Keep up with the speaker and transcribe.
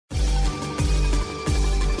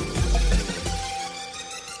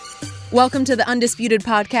Welcome to the Undisputed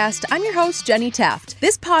podcast. I'm your host, Jenny Taft.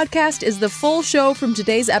 This podcast is the full show from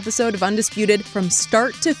today's episode of Undisputed from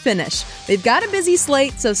start to finish. We've got a busy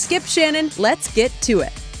slate, so skip Shannon. Let's get to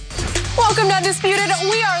it. Welcome to Undisputed.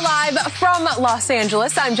 We are live from Los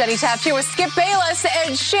Angeles. I'm Jenny Taft here with Skip Bayless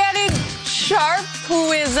and Shannon Sharpe,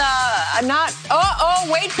 who is not.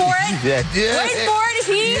 Wait for it. Yeah. Wait for it.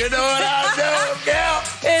 He you know what I do, Gal?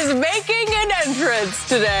 is making an entrance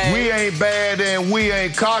today. We ain't bad and we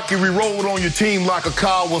ain't cocky. We rolled on your team like a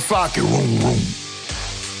Kawasaki. Room.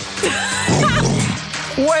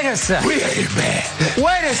 Wait a second. We ain't bad.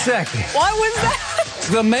 Wait a second. What was that?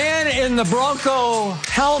 The man in the Bronco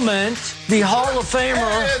helmet, the Hall of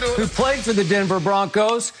Famer who played for the Denver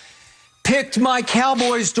Broncos, picked my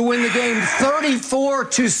Cowboys to win the game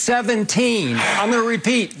 34-17. I'm going to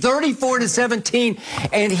repeat, 34-17,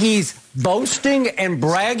 and he's boasting and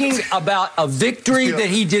bragging about a victory that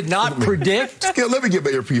he did not predict. Skip, let me get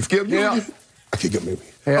my earpiece, Skip. Yeah. I can't get maybe.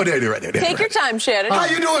 Yeah. Oh, there, right there. Take your time, Shannon. How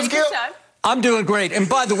you doing, Take your Skip? time. I'm doing great. And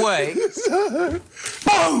by the way,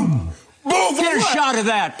 Boom! Boom for get a what? shot of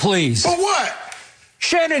that, please. For what?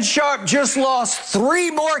 Shannon Sharpe just lost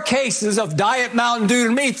 3 more cases of Diet Mountain Dew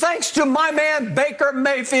to me, thanks to my man Baker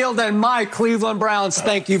Mayfield and my Cleveland Browns.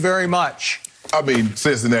 Thank you very much. I mean,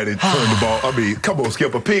 Cincinnati turned the ball. I mean, come on,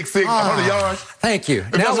 Skip. A pick six, 100 yards. Thank you.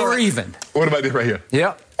 Now we're even. What about this right here?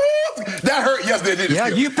 Yeah. That hurt yesterday, didn't it? Yeah,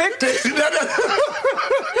 Skip? you picked it.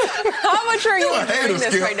 How much are you You a enjoying hater,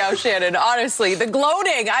 this Skip. right now, Shannon? Honestly, the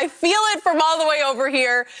gloating, I feel it from all the way over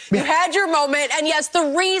here. You had your moment. And yes,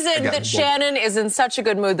 the reason that Shannon is in such a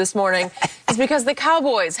good mood this morning is because the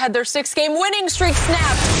Cowboys had their 6-game winning streak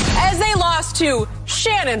snapped as they lost to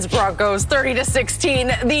Shannon's Broncos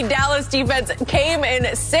 30-16. The Dallas defense came in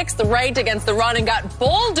 6th ranked against the run and got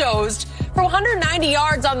bulldozed for 190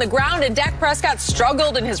 yards on the ground, and Dak Prescott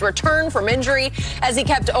struggled in his return from injury as he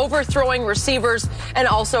kept overthrowing receivers and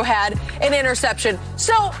also had an interception.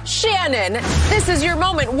 So, Shannon, this is your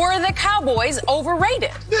moment. Were the Cowboys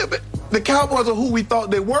overrated? Yeah, but the Cowboys are who we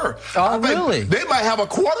thought they were. Oh, really? They might have a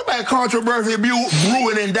quarterback controversy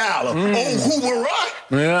brewing in Dallas. Oh, Hoover Rush.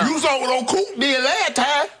 Yeah. You saw what old Coop did last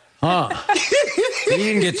time. Huh. He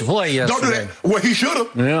didn't get to play yesterday. Don't do that. Well, he should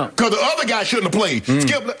have. Yeah. Because the other guy shouldn't have played.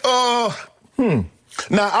 Skip,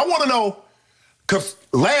 Now, I want to know, because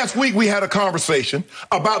last week we had a conversation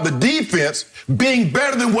about the defense being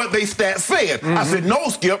better than what they stats said. I said, no,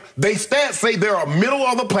 Skip. They stats say they're a middle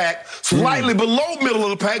of the pack, slightly below middle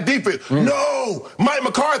of the pack defense. No, Mike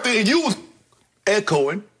McCarthy, and you was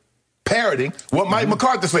echoing, parroting what Mike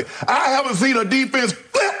McCarthy said. I haven't seen a defense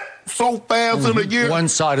flip so fast in a year. One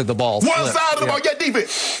side of the ball. One flipped. side of the ball, yeah,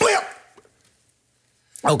 defense flip.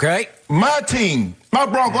 Okay. My team, my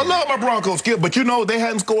Broncos, I love my Broncos, Skip, but you know they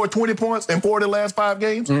hadn't scored 20 points in 4 of the last 5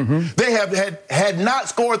 games. They had not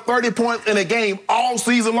scored 30 points in a game all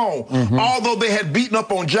season long. Although they had beaten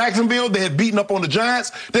up on Jacksonville, they had beaten up on the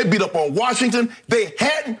Giants, they beat up on Washington, they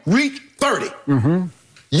hadn't reached 30.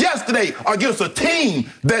 Yesterday, against a team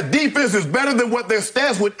that defense is better than what their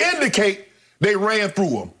stats would indicate, they ran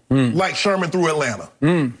through them like Sherman through Atlanta.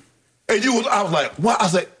 And I was like, what? I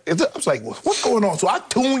was like, what's going on? So I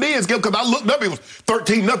tuned in, Skip, because I looked up, it was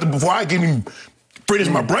 13-0 before I could even finish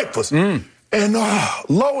my breakfast. And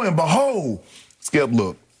lo and behold, Skip,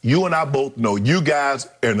 look, you and I both know you guys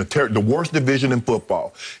are in the worst division in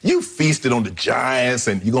football. You feasted on the Giants,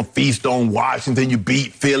 and you're going to feast on Washington. You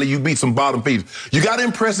beat Philly. You beat some bottom feeders. You got an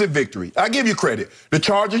impressive victory. I give you credit. The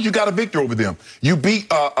Chargers, you got a victory over them. You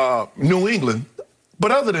beat New England.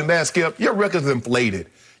 But other than that, Skip, your record's inflated.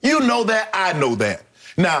 You know that. I know that.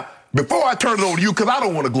 Now, before I turn it over to you, because I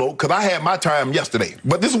don't want to gloat, because I had my time yesterday.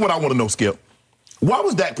 But this is what I want to know, Skip. Why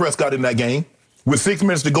was Dak Prescott in that game with 6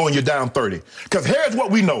 minutes to go and you're down 30? Because here's what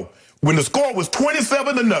we know. When the score was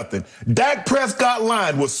 27-0, Dak Prescott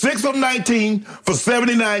line was 6 of 19 for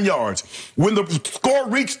 79 yards. When the score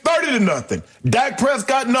reached 30-0, Dak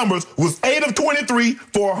Prescott numbers was 8 of 23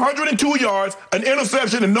 for 102 yards, an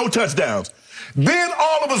interception, and no touchdowns. Then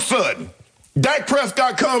all of a sudden, Dak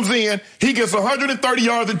Prescott comes in, he gets 130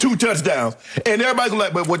 yards and 2 touchdowns. And everybody's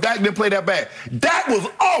like, but Dak didn't play that bad. Dak was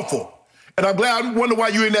awful. And I'm glad, I wonder why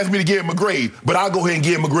you didn't ask me to give him a grade. But I'll go ahead and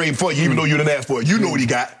give him a grade for you, even though you didn't ask for it. You know what he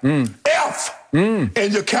got. F.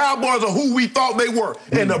 And your Cowboys are who we thought they were.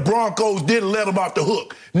 And the Broncos didn't let them off the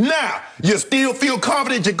hook. Now, you still feel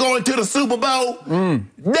confident you're going to the Super Bowl?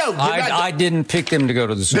 No. I didn't pick them to go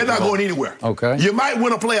to the Super Bowl. They're not going anywhere. Okay. You might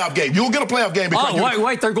win a playoff game. You'll get a playoff game. Because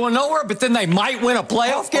wait, they're going nowhere, but then they might win a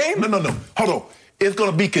playoff game? No. Hold on. it's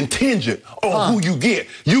going to be contingent on who you get.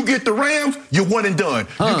 You get the Rams, you're one and done.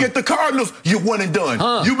 You get the Cardinals, you're one and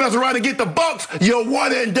done. You mess around and get the Bucks, you're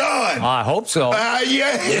one and done. I hope so.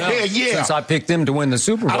 Yeah. Since I picked them to win the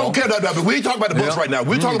Super Bowl. I don't care about that, but we ain't talking about the Bucks right now.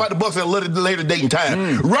 We're talking about the Bucks at a later date and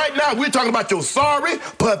time. Right now, we're talking about your sorry,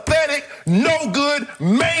 pathetic, no good,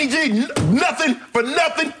 mangy, nothing for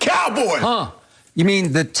nothing Cowboys. You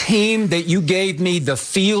mean the team that you gave me the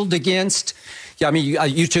field against? Yeah, I mean,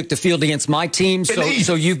 you took the field against my team,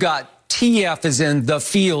 so you've got TF as in the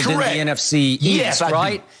field Correct. in the NFC East,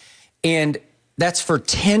 right? And that's for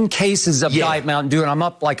 10 cases of Diet Mountain Dew, and I'm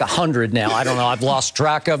up like 100 now. I don't know. I've lost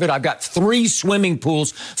track of it. I've got 3 swimming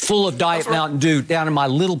pools full of Diet Mountain Dew down in my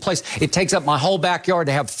little place. It takes up my whole backyard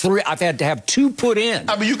to have 3. I've had to have 2 put in.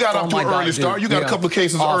 I mean, you got off to an early start. You got a couple of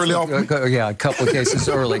cases early off. Yeah, a couple of cases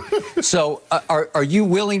early. So are you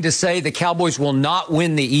willing to say the Cowboys will not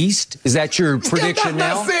win the East? Is that your prediction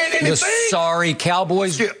now? Not saying anything. The sorry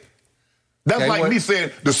Cowboys? That's like me saying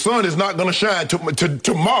the sun is not going to shine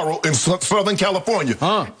tomorrow in Southern California. It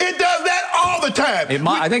does that all the time.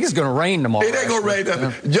 I think it's going to rain tomorrow. It ain't going to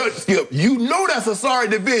rain. Judge Skip, you know that's a sorry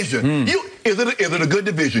division. Is it a good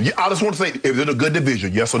division? I just want to say, is it a good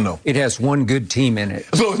division? Yes or no? It has one good team in it.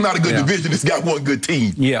 So it's not a good division. It's got one good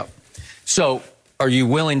team. Yeah. So are you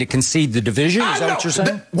willing to concede the division? Is that what you're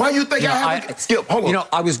saying? Why do you think I haven't? Skip, hold on. You know,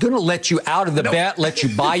 I was going to let you out of the bet, let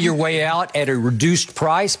you buy your way out at a reduced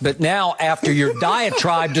price, but now after your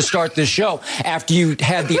diatribe to start this show, after you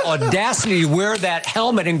had the audacity to wear that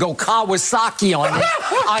helmet and go Kawasaki on it,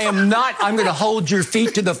 I'm going to hold your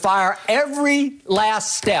feet to the fire every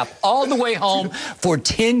last step, all the way home for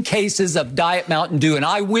 10 cases of Diet Mountain Dew, and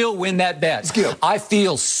I will win that bet. Skip. I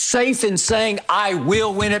feel safe in saying I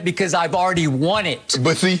will win it because I've already won it.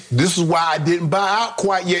 But see, this is why I didn't buy out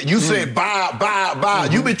quite yet. You said buy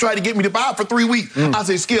out. You've been trying to get me to buy out for 3 weeks. I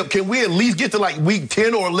said, Skip, can we at least get to like week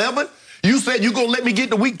 10 or 11? You said you're going to let me get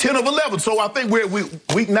to week 10 of 11. So I think we're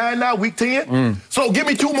at week 9 now, week 10. So give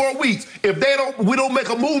me 2 more weeks. If we don't make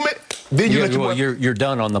a movement, then you're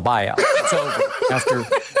done on the buyout. It's over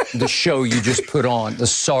after the show you just put on, the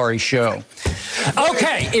sorry show.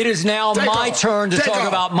 Okay, it is now my turn to talk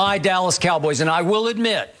about my Dallas Cowboys. And I will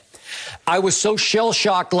admit, I was so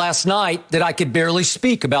shell-shocked last night that I could barely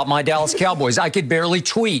speak about my Dallas Cowboys. I could barely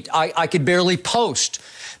tweet. I could barely post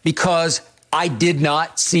because I did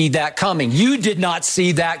not see that coming. You did not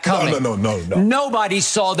see that coming. No. Nobody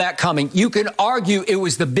saw that coming. You can argue it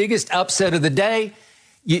was the biggest upset of the day.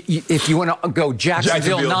 If you want to go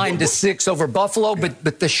Jacksonville 9-6 over Buffalo,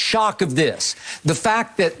 but the shock of this, the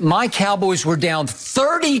fact that my Cowboys were down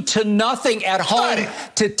 30-0 at home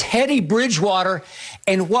to Teddy Bridgewater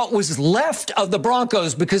and what was left of the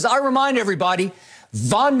Broncos, because I remind everybody,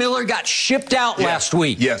 Von Miller got shipped out last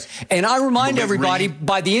week. Yes. And I remind everybody,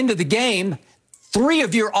 by the end of the game, 3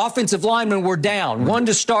 of your offensive linemen were down, 1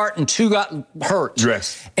 to start and 2 got hurt.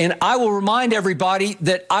 Yes. And I will remind everybody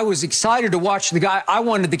that I was excited to watch the guy. I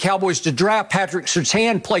wanted the Cowboys to draft, Patrick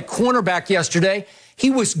Surtain, play cornerback yesterday. He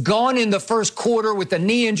was gone in the first quarter with a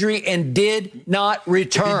knee injury and did not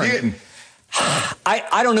return. He didn't.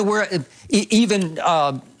 I don't know where even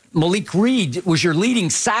Malik Reed was your leading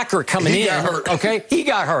sacker coming in. He got hurt. Okay, he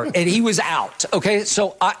got hurt and he was out. Okay,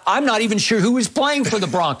 so I'm not even sure who was playing for the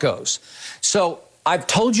Broncos. So I've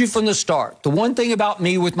told you from the start, the one thing about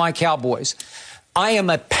me with my Cowboys, I am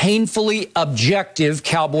a painfully objective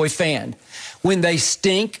Cowboy fan. When they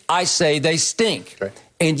stink, I say they stink. Okay.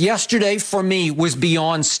 And yesterday for me was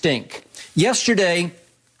beyond stink. Yesterday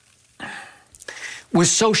was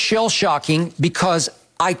so shell-shocking because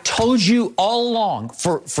I told you all along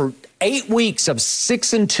for 8 weeks of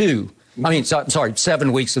 6-2. I mean, sorry,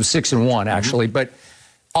 7 weeks of 6-1 actually, but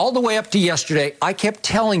all the way up to yesterday, I kept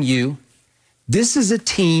telling you, this is a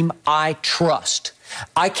team I trust.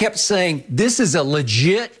 I kept saying, this is a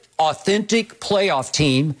legit, authentic playoff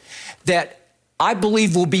team that I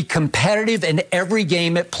believe will be competitive in every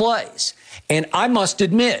game it plays. And I must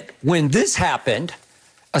admit, when this happened,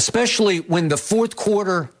 especially when the fourth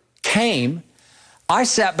quarter came, I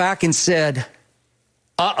sat back and said,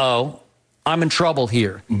 uh-oh, I'm in trouble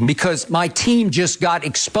here because my team just got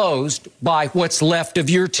exposed by what's left of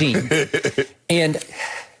your team. And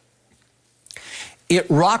it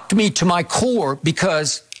rocked me to my core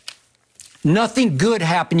because nothing good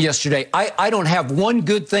happened yesterday. I don't have one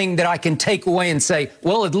good thing that I can take away and say,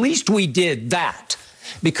 well, at least we did that.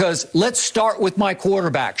 Because let's start with my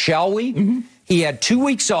quarterback, shall we? He had 2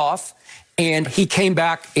 weeks off, and he came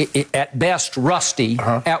back at best rusty.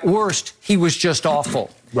 At worst, he was just awful.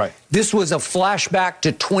 Right. This was a flashback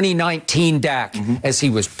to 2019 Dak as he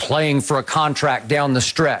was playing for a contract down the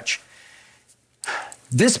stretch.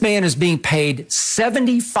 This man is being paid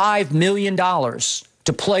 $75 million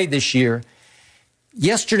to play this year.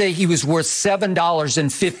 Yesterday, he was worth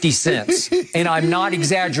 $7.50. And I'm not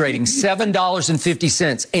exaggerating,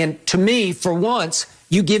 $7.50. And to me, for once,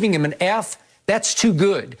 you giving him an F, that's too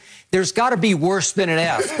good. There's got to be worse than an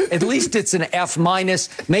F. At least it's an F minus.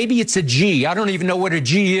 Maybe it's a G. I don't even know what a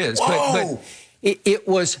G is. But it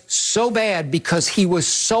was so bad because he was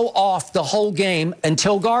so off the whole game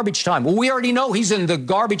until garbage time. Well, we already know he's in the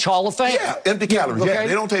garbage Hall of Fame. Yeah, empty calories. Okay? Yeah,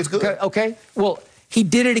 they don't taste good. Okay. Well, he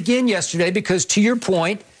did it again yesterday because, to your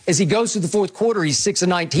point, as he goes through the fourth quarter, he's 6 of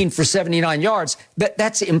 19 for 79 yards.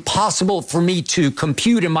 That's impossible for me to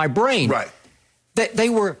compute in my brain. Right. They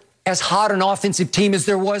were as hot an offensive team as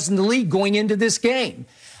there was in the league going into this game.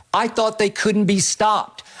 I thought they couldn't be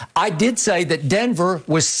stopped. I did say that Denver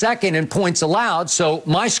was second in points allowed, so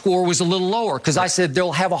my score was a little lower because I said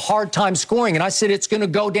they'll have a hard time scoring, and I said it's going to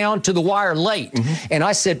go down to the wire late. And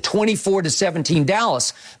I said 24-17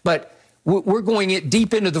 Dallas, but we're going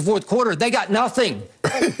deep into the fourth quarter. They got nothing.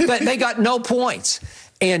 They got no points.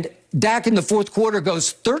 And Dak in the fourth quarter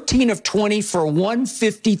goes 13 of 20 for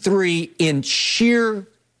 153 in sheer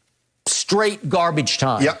straight garbage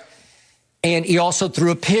time. Yep. And he also threw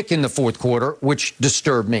a pick in the fourth quarter, which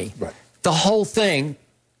disturbed me. Right. The whole thing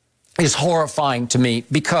is horrifying to me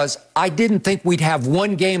because I didn't think we'd have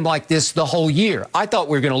one game like this the whole year. I thought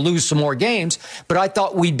we were going to lose some more games, but I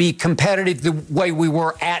thought we'd be competitive the way we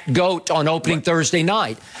were at GOAT on opening Thursday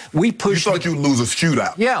night. We pushed. You thought you'd lose a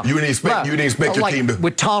shootout. Yeah. You didn't expect your team to.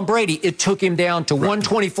 With Tom Brady, it took him down to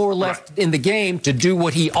 124 left in the game to do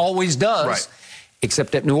what he always does. Right.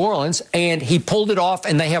 Except at New Orleans, and he pulled it off,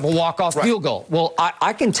 and they have a walk-off field goal. Well,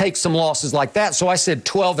 I can take some losses like that, so I said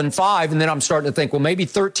 12-5, and then I'm starting to think, well, maybe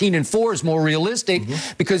 13-4 is more realistic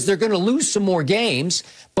because they're going to lose some more games,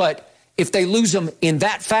 but if they lose them in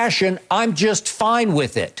that fashion, I'm just fine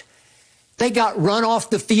with it. They got run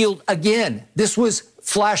off the field again. This was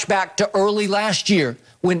flashback to early last year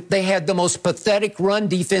when they had the most pathetic run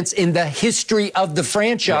defense in the history of the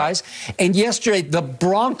franchise. Right. And yesterday, the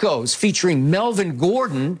Broncos, featuring Melvin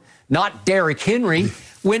Gordon, not Derrick Henry,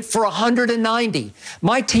 went for 190.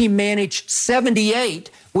 My team managed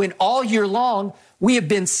 78 when all year long we have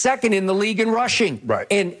been second in the league in rushing. Right.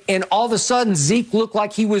 And all of a sudden, Zeke looked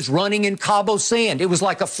like he was running in Cabo Sand. It was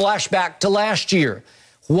like a flashback to last year.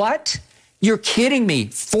 What? You're kidding me.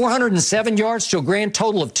 407 yards to a grand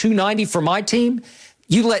total of 290 for my team?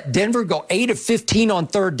 You let Denver go 8 of 15 on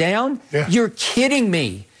third down? Yeah. You're kidding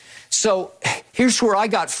me. So here's where I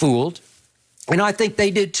got fooled, and I think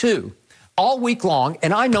they did too. All week long,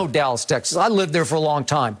 and I know Dallas, Texas. I lived there for a long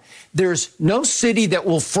time. There's no city that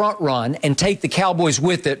will front run and take the Cowboys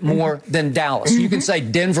with it more than Dallas. You can say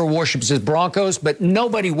Denver worships its Broncos, but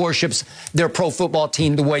nobody worships their pro football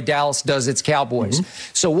team the way Dallas does its Cowboys.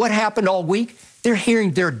 So what happened all week? They're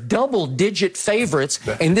hearing they're double-digit favorites,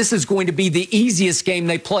 and this is going to be the easiest game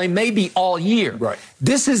they play maybe all year. Right.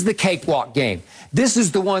 This is the cakewalk game. This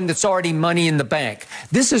is the one that's already money in the bank.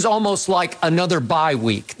 This is almost like another bye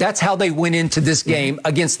week. That's how they went into this game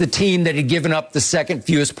against the team that had given up the second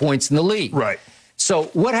fewest points in the league. Right. So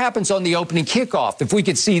what happens on the opening kickoff? If we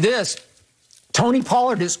could see this, Tony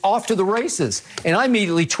Pollard is off to the races. And I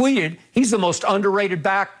immediately tweeted, he's the most underrated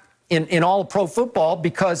back in all of pro football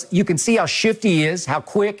because you can see how shifty he is, how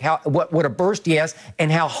quick, what a burst he has, and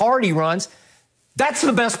how hard he runs. That's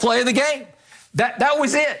the best play of the game. That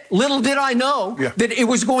was it. Little did I know that it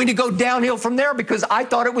was going to go downhill from there because I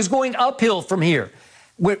thought it was going uphill from here.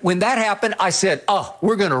 When that happened, I said, oh,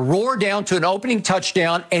 we're going to roar down to an opening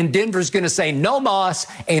touchdown, and Denver's going to say, no mas,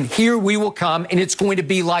 and here we will come, and it's going to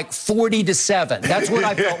be like 40-7. That's what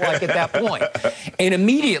I felt like at that point. And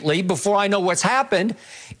immediately, before I know what's happened,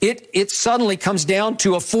 it suddenly comes down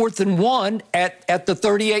to a 4th and 1 at the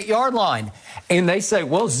 38-yard line. And they say,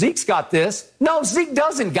 well, Zeke's got this. No, Zeke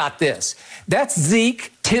doesn't got this. That's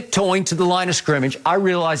Zeke tiptoeing to the line of scrimmage. I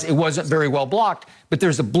realize it wasn't very well blocked, but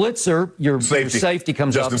there's a blitzer. Your safety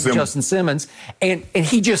comes up, Justin Simmons, and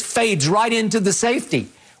he just fades right into the safety.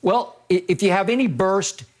 Well, if you have any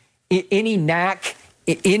burst, any knack,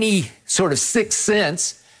 any sort of sixth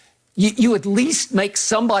sense, you at least make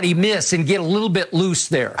somebody miss and get a little bit loose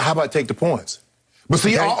there. How about take the points? But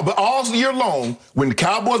see, all year long, when the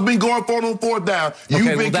Cowboys been going for it on fourth down, you've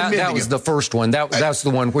been committing. That was the first one. That's the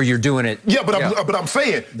one where you're doing it. Yeah, but I'm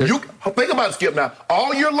saying, think about it, Skip, now.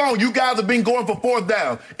 All year long, you guys have been going for fourth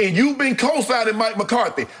down, and you've been co-signing Mike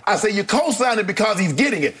McCarthy. I say you're co-signing because he's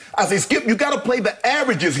getting it. I say, Skip, you got to play the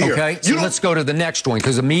averages here. Okay, so let's go to the next one,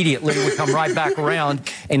 because immediately we come right back around,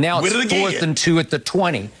 and now it's 4th and 2 at the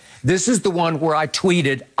 20. This is the one where I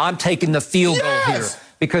tweeted, I'm taking the field goal here.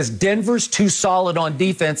 because Denver's too solid on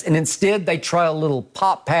defense, and instead they try a little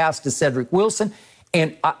pop pass to Cedric Wilson.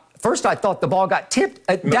 And first I thought the ball got tipped.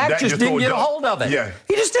 Dak just didn't get a hold of it. Yeah.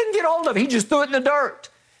 He just didn't get a hold of it. He just threw it in the dirt.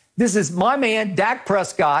 This is my man, Dak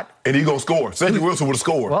Prescott. And he's going to score. Cedric Wilson would have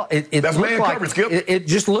scored. Well, that's man coverage, Skip. It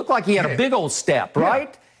just looked like he had a big old step,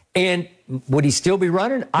 right? And would he still be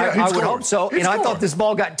running? I would hope so. And I thought this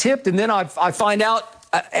ball got tipped, and then I find out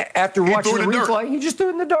after watching the replay, he just threw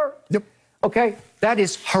it in the dirt. Yep. Okay, that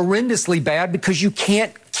is horrendously bad because you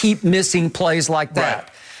can't keep missing plays like that.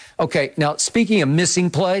 Right. Okay, now speaking of missing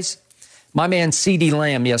plays, my man CeeDee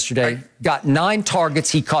Lamb yesterday got 9 targets.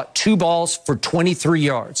 He caught 2 balls for 23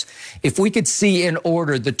 yards. If we could see in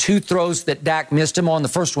order the 2 throws that Dak missed him on, the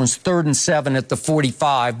first one's 3rd and 7 at the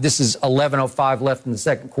 45. This is 11:05 left in the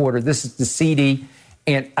second quarter. This is the CeeDee.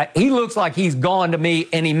 And he looks like he's gone to me,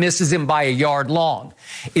 and he misses him by a yard long.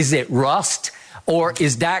 Is it rust? Or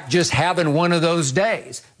is Dak just having one of those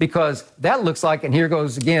days? Because that looks like, and here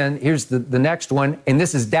goes again, here's the next one, and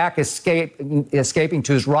this is Dak escaping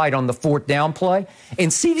to his right on the 4th down play.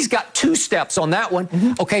 And CeeDee's got 2 steps on that one.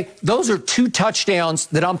 Okay, those are 2 touchdowns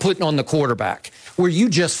that I'm putting on the quarterback, where you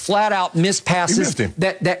just flat out miss passes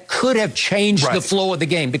that could have changed the flow of the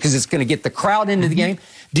game because it's going to get the crowd into the game.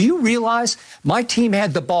 Do you realize my team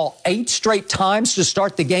had the ball 8 straight times to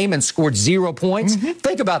start the game and scored 0 points?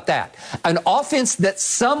 Think about that. An offense that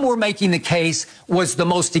some were making the case was the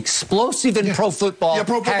most explosive in pro football. Yeah,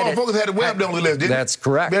 Pro Football Focus had it way up there on the list, didn't it? That's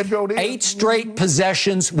correct. 8 straight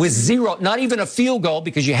possessions with 0, not even a field goal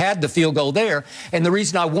because you had the field goal there. And the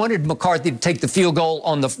reason I wanted McCarthy to take the field goal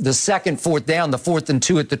on the second 4th down, the 4th and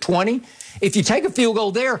 2 at the 20, if you take a field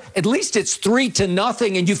goal there, at least it's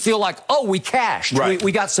 3-0, and you feel like, oh, we cashed. Right.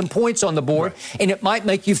 We got some points on the board, and it might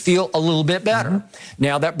make you feel a little bit better.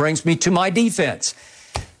 Now, that brings me to my defense.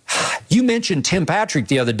 You mentioned Tim Patrick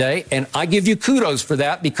the other day, and I give you kudos for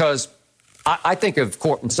that because I think of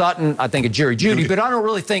Courtland Sutton, I think of Jerry Jeudy, but I don't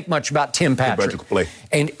really think much about Tim Patrick.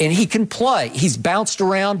 And he can play. He's bounced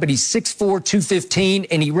around, but he's 6'4", 215,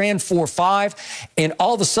 and he ran 4.5. And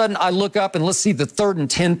all of a sudden, I look up and let's see the 3rd and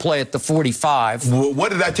 10 play at the 45. Well,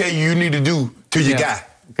 what did I tell you need to do to your guy?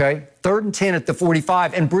 Okay, 3rd and 10 at the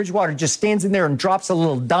 45, and Bridgewater just stands in there and drops a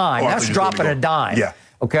little dime. That's dropping a dime. Yeah.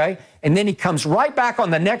 Okay, and then he comes right back on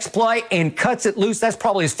the next play and cuts it loose. That's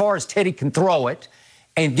probably as far as Teddy can throw it.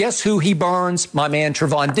 And guess who he burns? My man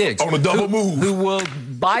Trevon Diggs. On a double move. Who will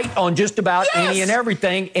bite on just about any and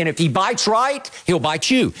everything. And if he bites right, he'll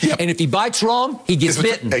bite you. Yep. And if he bites wrong, he gets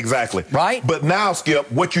bitten. Exactly. Right? But now,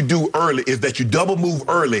 Skip, what you do early is that you double move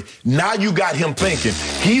early. Now you got him thinking.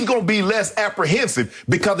 He's going to be less apprehensive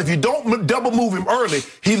because if you don't double move him early,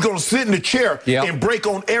 he's going to sit in the chair and break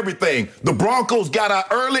on everything. The Broncos got out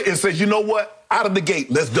early and said, you know what? Out of the gate,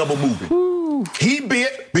 let's double move him. He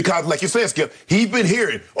bit because, like you said, Skip, he's been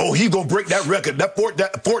hearing, oh, he's going to break that record,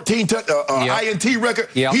 that 14 INT record.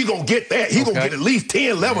 He's going to get that. He's going to get at least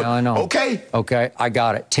 10, 11. I know. Okay? Okay, I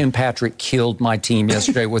got it. Tim Patrick killed my team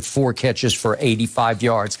yesterday with 4 catches for 85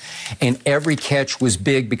 yards. And every catch was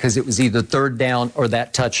big because it was either 3rd down or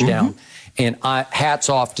that touchdown. And hats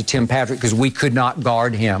off to Tim Patrick because we could not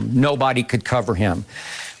guard him. Nobody could cover him.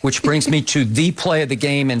 Which brings me to the play of the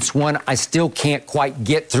game, and it's one I still can't quite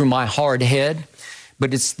get through my hard head,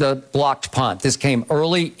 but it's the blocked punt. This came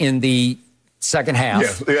early in the second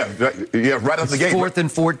half. Yeah, right out the gate. 4th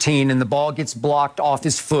and 14, and the ball gets blocked off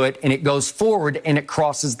his foot, and it goes forward, and it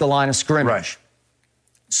crosses the line of scrimmage. Right.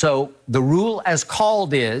 So the rule as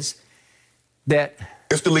called is that...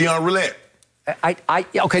 It's the Leon Roulette.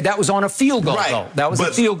 Okay, that was on a field goal, though. That was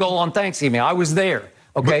a field goal on Thanksgiving. I was there.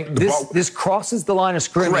 Okay, this crosses the line of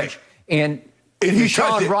scrimmage, and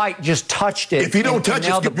Sean Wright just touched it. If he don't touch it,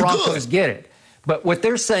 now the Broncos get it. But what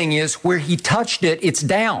they're saying is where he touched it, it's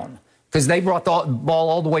down because they brought the ball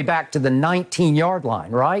all the way back to the 19-yard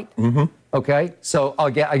line, right? Okay, so I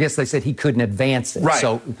guess they said he couldn't advance it. Right.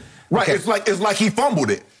 So, it's like he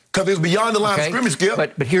fumbled it because it was beyond the line of scrimmage, Skip.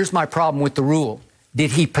 But here's my problem with the rule.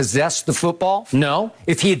 Did he possess the football? No.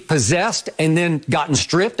 If he had possessed and then gotten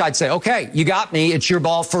stripped, I'd say, okay, you got me. It's your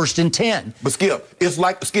ball 1st and 10. But, Skip, it's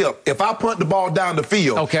like, Skip, if I punt the ball down the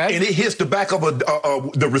field and it hits the back of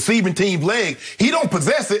the receiving team's leg, he don't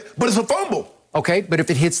possess it, but it's a fumble. Okay, but if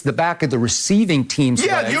it hits the back of the receiving team's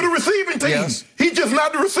leg. You're the receiving team. Yes. He's just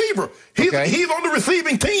not the receiver. He's on the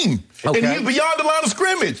receiving team. And he's beyond the line of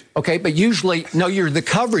scrimmage. Okay, but usually, no, you're the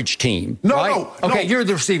coverage team. No. Okay, you're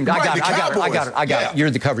the receiving. I got it. You're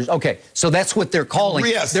the coverage. Okay, so that's what they're calling.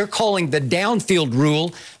 Yes. They're calling the downfield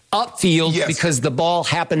rule upfield because the ball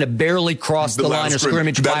happened to barely cross the line of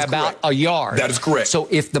scrimmage by about a yard. That is correct. So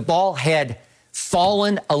if the ball had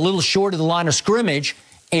fallen a little short of the line of scrimmage,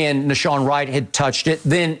 and Nashawn Wright had touched it,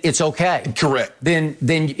 then it's okay. Correct. Then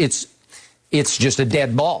it's just a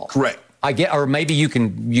dead ball. Correct. Or maybe you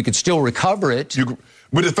could still recover it.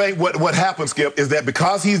 But the thing, what happens, Skip, is that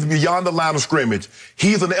because he's beyond the line of scrimmage,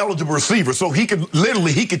 he's an eligible receiver, so he could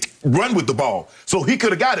run with the ball. So he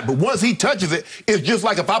could have got it. But once he touches it, it's just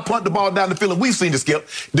like if I punt the ball down the field, and we've seen it, Skip,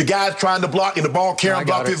 the guy's trying to block and the ball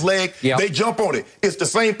carrying off his leg, they jump on it. It's the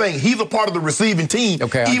same thing. He's a part of the receiving team,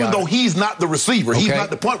 even though he's not the receiver. He's not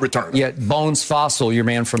the punt returner. Yeah, Bones Fossil, your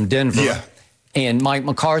man from Denver, and Mike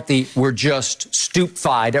McCarthy were just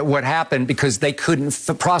stupefied at what happened because they couldn't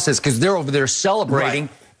process, because they're over there celebrating,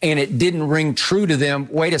 and it didn't ring true to them.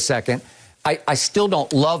 Wait a second. I still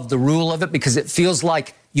don't love the rule of it because it feels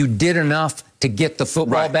like you did enough to get the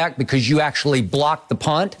football back because you actually blocked the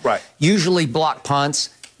punt. Usually block punts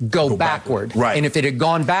go backward. And if it had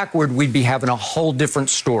gone backward, we'd be having a whole different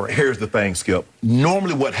story. Here's the thing, Skip.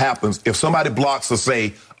 Normally what happens, if somebody blocks,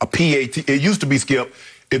 say, a PAT, it used to be, Skip,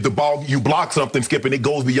 if the ball, you block something, Skip, and it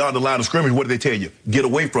goes beyond the line of scrimmage, what do they tell you? Get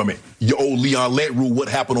away from it. Your old Leon Lett rule, what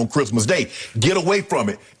happened on Christmas Day. Get away from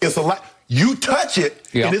it. It's a lot. You touch it,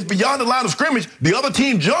 and it's beyond the line of scrimmage. The other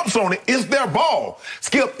team jumps on it. It's their ball.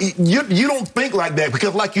 Skip, you don't think like that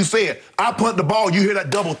because, like you said, I punt the ball, you hear that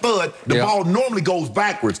double thud, the ball normally goes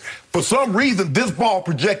backwards. For some reason, this ball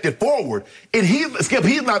projected forward. And Skip,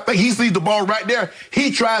 he's not thinking. He sees the ball right there.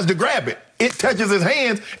 He tries to grab it. It touches his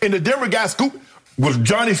hands, and the Denver guy scoop. Was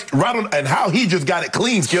Johnny right on, and how he just got it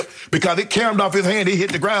clean, Skip, because it caromed off his hand, he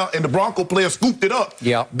hit the ground, and the Bronco player scooped it up.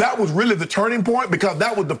 That was really the turning point because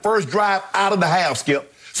that was the first drive out of the half,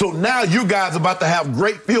 Skip. So now you guys are about to have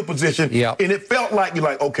great field position, and it felt like you're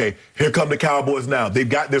like, okay, here come the Cowboys now. They've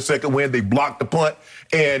got their second win. They blocked the punt,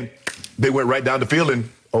 and they went right down the field, and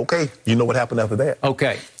okay, you know what happened after that.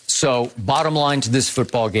 Okay, so bottom line to this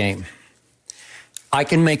football game. I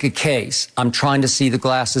can make a case, I'm trying to see the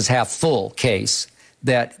glasses half full case,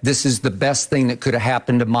 that this is the best thing that could have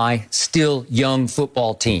happened to my still young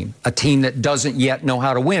football team, a team that doesn't yet know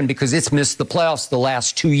how to win because it's missed the playoffs the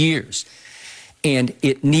last 2 years. And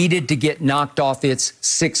it needed to get knocked off its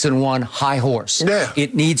 6-1 high horse.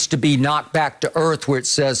 It needs to be knocked back to earth where it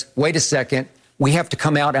says, wait a second, we have to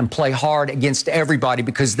come out and play hard against everybody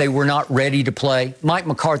because they were not ready to play. Mike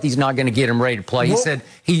McCarthy's not going to get them ready to play. He said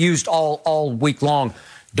he used all week long,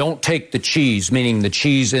 don't take the cheese, meaning the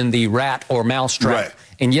cheese in the rat or mouse trap.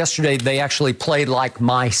 And yesterday they actually played like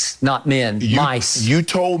mice, not men, mice. You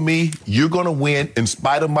told me you're going to win in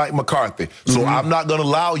spite of Mike McCarthy. So I'm not going to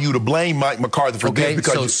allow you to blame Mike McCarthy for this.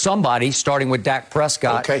 Because so somebody, starting with Dak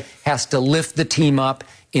Prescott, has to lift the team up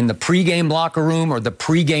in the pregame locker room or the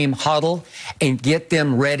pregame huddle and get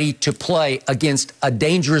them ready to play against a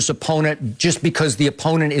dangerous opponent just because the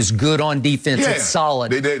opponent is good on defense. It's solid.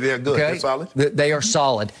 They're good. They're solid. They are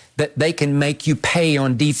solid. That they can make you pay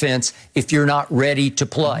on defense if you're not ready to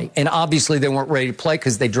play. And obviously they weren't ready to play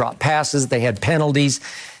because they dropped passes. They had penalties.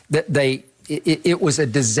 It was a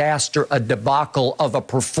disaster, a debacle of a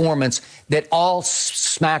performance that all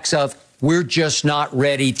smacks of we're just not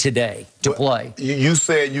ready today to play. You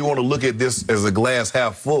said you want to look at this as a glass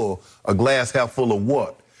half full. A glass half full of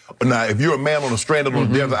what? Now, if you're a man on a stranded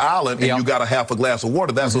on a desert island and you got a half a glass of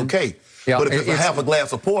water, that's okay. But if it's a half a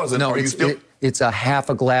glass of poison, are you still... It's a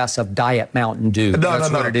half a glass of Diet Mountain Dew.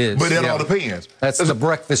 That's what it is. But it all depends. That's the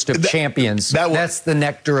breakfast of champions. That's the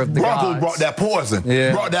nectar of the Broncos brought that poison.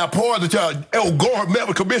 Brought that poison to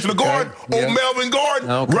Gordon, Commissioner Gordon, Melvin Gordon,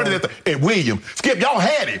 running that thing. And William. Skip, y'all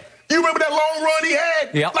had him. You remember that long run he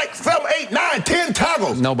had? Like 7, 8, 9, 10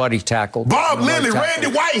 tackles. Nobody tackled. Bob Lilly, Randy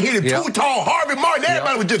White hit him too tall. Harvey Martin,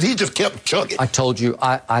 everybody he just kept chugging. I told you,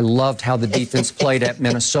 I loved how the defense played at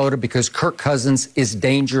Minnesota because Kirk Cousins is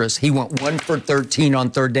dangerous. He went 1 for 13 on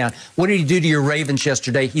third down. What did he do to your Ravens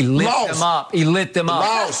yesterday? He lit them up. He lit them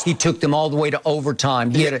up. He took them all the way to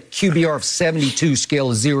overtime. He had a QBR of 72,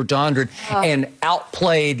 scale of 0 to 100, and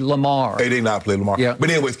outplayed Lamar. They did not play Lamar. But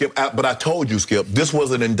anyway, Skip, but I told you, Skip, this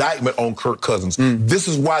was an indictment on Kirk Cousins. This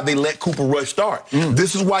is why they let Cooper Rush start.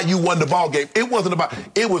 This is why you won the ball game. It wasn't about,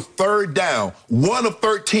 it was third down. 1 of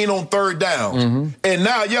 13 on third down. And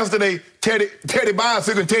now yesterday, Teddy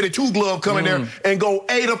Bicycle and Teddy Two Glove come in there and go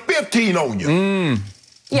 8 of 15 on you.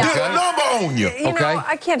 Did a number on you. You know,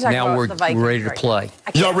 I can't talk about the Vikings. Now we're ready to play.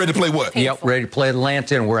 Y'all ready to play what? Yep, ready to play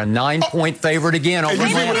Atlanta, and we're a 9-point favorite again over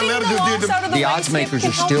Atlanta. The odds makers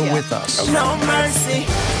are still with us. No mercy.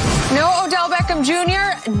 No Odell Beckham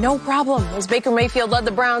Jr., no problem, as Baker Mayfield led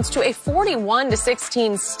the Browns to a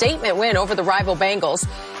 41-16 statement win over the rival Bengals.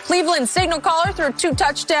 Cleveland's signal caller threw 2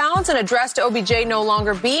 touchdowns and addressed OBJ no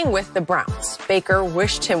longer being with the Browns. Baker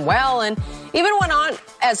wished him well and even went on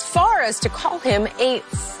as far as to call him a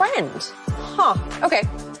friend. Okay.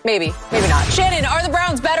 Maybe not. Shannon, are the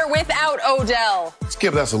Browns better without Odell?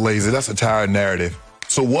 Skip, that's a tired narrative.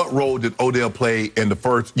 So what role did Odell play in the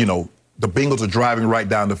first, the Bengals are driving right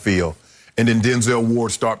down the field, and then Denzel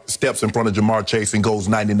Ward steps in front of Jamar Chase and goes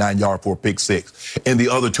 99 yards for a pick six. And the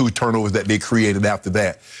other 2 turnovers that they created after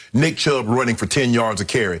that. Nick Chubb running for 10 yards a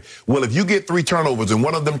carry. Well, if you get 3 turnovers and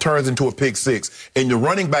one of them turns into a pick six and your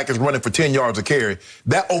running back is running for 10 yards a carry,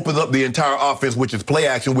 that opens up the entire offense, which is play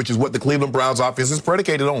action, which is what the Cleveland Browns offense is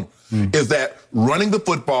predicated on, is that running the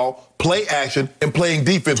football, play action, and playing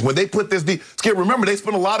defense. When they put this, Skip, remember, they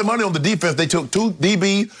spent a lot of money on the defense. They took 2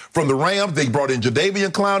 DBs from the Rams. They brought in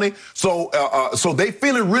Jadeveon Clowney. So they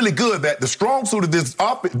feeling really good that the strong suit of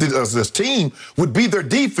this team would be their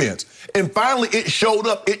defense. And finally, it showed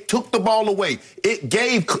up. It took the ball away. It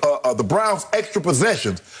gave the Browns extra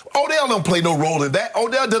possessions. Odell don't play no role in that.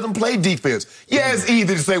 Odell doesn't play defense. Yeah, it's easy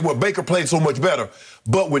to say, well, Baker played so much better.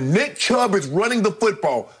 But when Nick Chubb is running the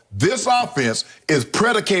football, this offense is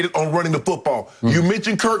predicated on running the football. You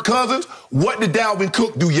mentioned Kirk Cousins. What did Dalvin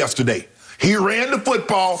Cook do yesterday? He ran the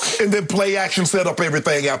football, and then play action set up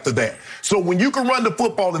everything after that. So when you can run the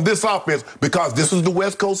football in this offense, because this is the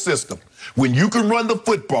West Coast system, when you can run the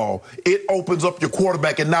football, it opens up your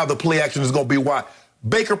quarterback, and now the play action is going to be wide.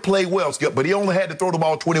 Baker played well, Skip, but he only had to throw the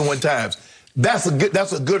ball 21 times. That's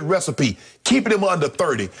a good recipe. Keeping him under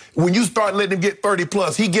 30. When you start letting him get 30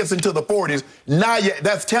 plus, he gets into the 40s. Now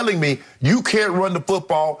that's telling me you can't run the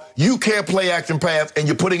football, you can't play action pass, and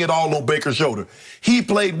you're putting it all on Baker's shoulder. He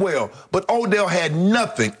played well, but Odell had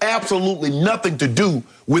nothing, absolutely nothing to do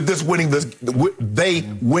with winning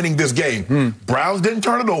this game. Browns didn't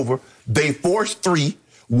turn it over. They forced 3.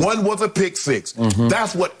 1 was a pick six.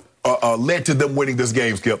 That's what led to them winning this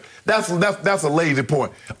game, Skip. That's a lazy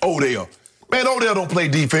point. Odell. Man, Odell don't play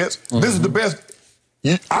defense. This is the best.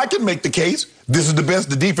 I can make the case. This is the best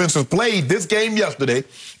the defense has played this game yesterday.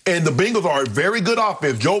 And the Bengals are a very good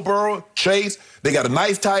offense. Joe Burrow, Chase, they got a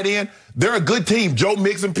nice tight end. They're a good team. Joe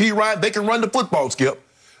Mixon, P. Ryan, they can run the football, Skip.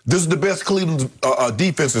 This is the best Cleveland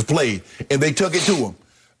defense has played, and they took it to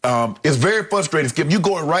them. It's very frustrating, Skip. You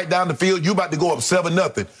going right down the field. You about to go up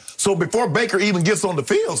 7-0. So before Baker even gets on the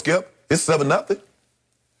field, Skip, it's 7-0.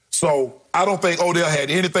 So I don't think Odell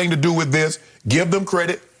had anything to do with this. Give them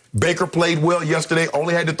credit. Baker played well yesterday.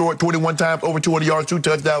 Only had to throw it 21 times, over 200 yards, 2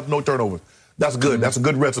 touchdowns, no turnovers. That's good. That's a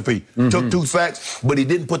good recipe. Took 2 sacks, but he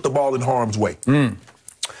didn't put the ball in harm's way.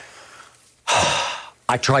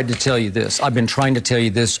 I tried to tell you this. I've been trying to tell you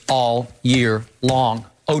this all year long.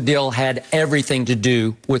 Odell had everything to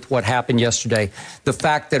do with what happened yesterday. The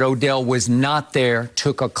fact that Odell was not there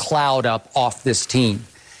took a cloud up off this team.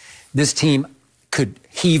 This team could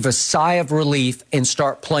heave a sigh of relief and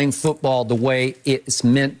start playing football the way it's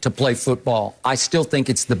meant to play football. I still think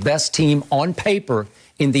it's the best team on paper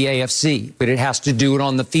in the AFC, but it has to do it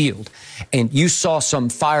on the field. And you saw some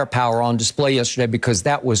firepower on display yesterday, because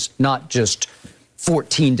that was not just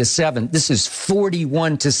 14-7. This is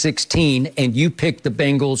 41-16, and you picked the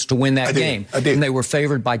Bengals to win that game. I did. And they were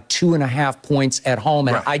favored by 2.5 points at home,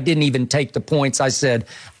 and I didn't even take the points. I said,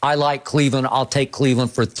 I like Cleveland. I'll take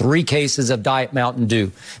Cleveland for 3 cases of Diet Mountain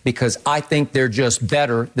Dew, because I think they're just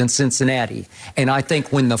better than Cincinnati. And I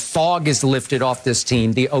think when the fog is lifted off this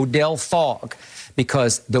team, the Odell fog,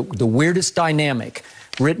 because the weirdest dynamic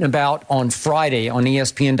written about on Friday on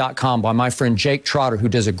ESPN.com by my friend Jake Trotter, who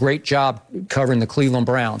does a great job covering the Cleveland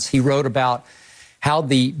Browns. He wrote about how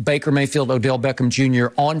the Baker Mayfield-Odell Beckham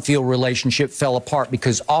Jr. on-field relationship fell apart,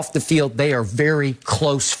 because off the field, they are very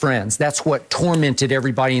close friends. That's what tormented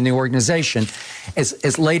everybody in the organization.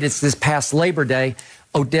 As late as this past Labor Day,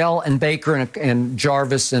 Odell and Baker and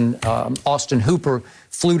Jarvis and Austin Hooper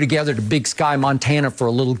flew together to Big Sky, Montana for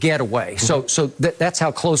a little getaway. So that's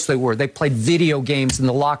how close they were. They played video games in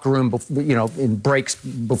the locker room, before, in breaks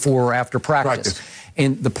before or after practice.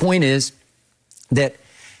 And the point is that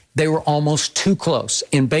they were almost too close.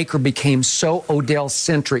 And Baker became so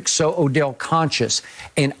Odell-centric, so Odell-conscious.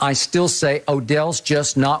 And I still say Odell's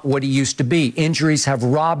just not what he used to be. Injuries have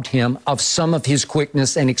robbed him of some of his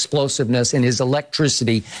quickness and explosiveness and his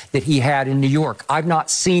electricity that he had in New York. I've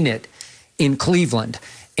not seen it in Cleveland.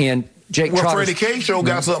 And Jake Trotter, Freddie K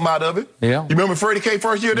got something out of it. Yeah. You remember Freddie K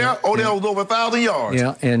first year there? Odell was over 1,000 yards.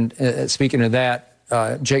 Yeah, and speaking of that,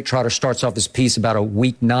 Jake Trotter starts off his piece about a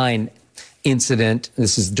Week 9 incident.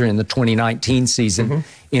 This is during the 2019 season,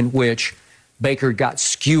 in which Baker got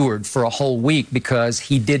skewered for a whole week because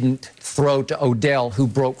he didn't throw to Odell, who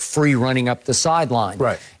broke free running up the sideline.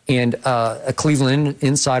 Right. And a Cleveland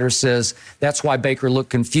insider says that's why Baker looked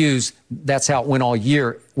confused. That's how it went all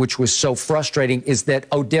year, which was so frustrating, is that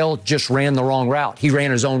Odell just ran the wrong route. He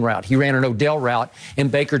ran his own route. He ran an Odell route,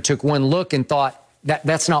 and Baker took one look and thought,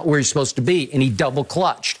 that's not where he's supposed to be, and he double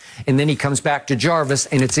clutched. And then he comes back to Jarvis,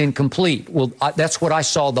 and it's incomplete. Well, that's what I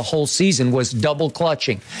saw the whole season, was double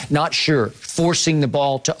clutching, not sure, forcing the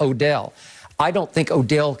ball to Odell. I don't think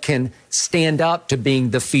Odell can stand up to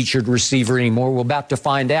being the featured receiver anymore. We're about to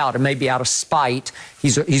find out, and maybe out of spite,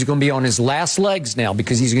 he's going to be on his last legs now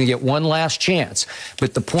because he's going to get one last chance.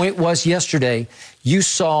 But the point was yesterday, you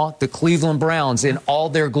saw the Cleveland Browns in all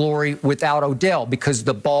their glory without Odell because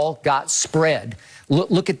the ball got spread.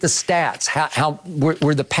 Look at the stats,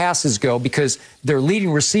 where the passes go, because their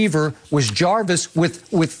leading receiver was Jarvis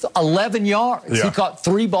with 11 yards. Yeah. He caught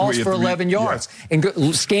 3 balls for 11 yards. Yeah.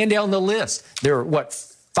 And scan down the list. There are, what,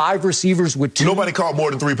 5 receivers with 2? Nobody caught more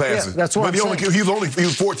than 3 passes. Yeah, that's what I'm saying. He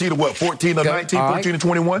was 14 to what? 14 to 19, 14 to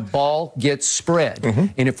 21? Ball gets spread.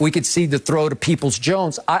 And if we could see the throw to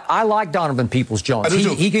Peoples-Jones, I like Donovan Peoples-Jones.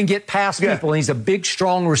 He can get past people, and he's a big,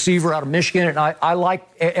 strong receiver out of Michigan, and I like,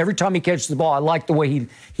 every time he catches the ball, I like the way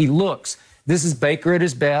he looks. This is Baker at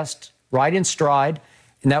his best, right in stride,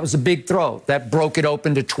 and that was a big throw. That broke it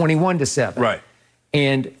open to 21-7. Right.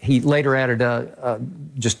 And he later added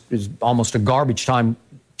just almost a garbage time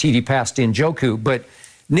TD pass to Njoku. But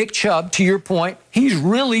Nick Chubb, to your point, he's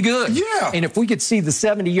really good. Yeah. And if we could see the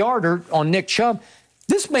 70-yarder on Nick Chubb,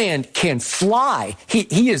 this man can fly.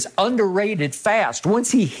 He is underrated fast. Once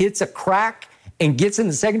he hits a crack and gets in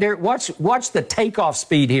the secondary, watch the takeoff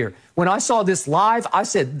speed here. When I saw this live, I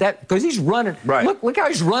said that because he's running. Right. Look how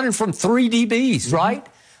he's running from 3 DBs, right?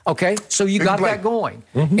 Okay, so you got that going.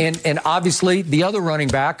 And obviously the other running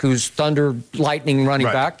back, who's Thunder Lightning running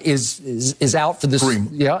back, is out for this.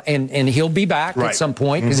 Yeah, and he'll be back at some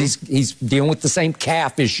point because he's dealing with the same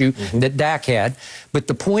calf issue that Dak had. But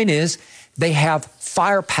the point is, they have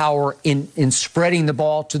firepower in spreading the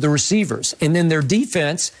ball to the receivers. And then their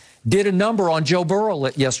defense did a number on Joe Burrow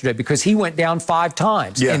yesterday because he went down 5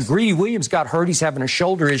 times. Yes. And Greedy Williams got hurt. He's having a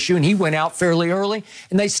shoulder issue, and he went out fairly early,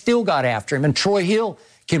 and they still got after him. And Troy Hill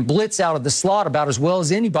can blitz out of the slot about as well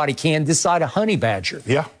as anybody can this side of Honey Badger.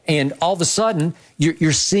 Yeah. And all of a sudden,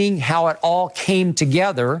 you're seeing how it all came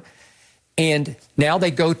together. And now they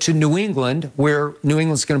go to New England, where New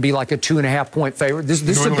England's going to be like a 2.5-point favorite. This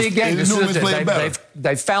is a big game.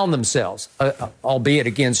 They've found themselves, albeit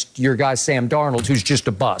against your guy Sam Darnold, who's just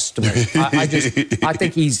a bust to me. I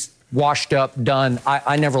think he's washed up, done.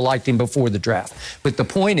 I never liked him before the draft. But the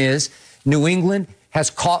point is, New England has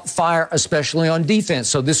caught fire, especially on defense.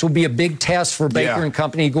 So this will be a big test for Baker and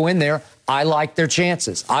company to go in there. I like their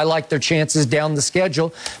chances. I like their chances down the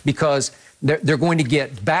schedule because they're going to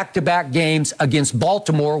get back-to-back games against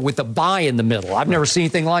Baltimore with a bye in the middle. I've never seen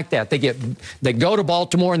anything like that. They go to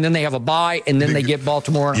Baltimore, and then they have a bye, and then they get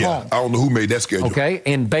Baltimore at home. I don't know who made that schedule. Okay,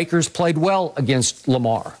 and Baker's played well against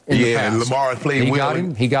Lamar in the past. And Lamar has played well.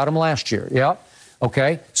 He got him last year. Yep.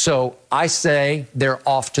 Okay, so I say they're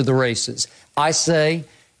off to the races. I say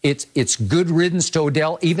it's good riddance to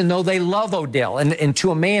Odell, even though they love Odell. And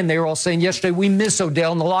to a man, they were all saying yesterday, we miss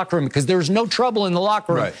Odell in the locker room because there was no trouble in the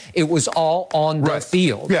locker room. Right. It was all on the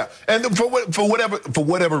field. Yeah, and for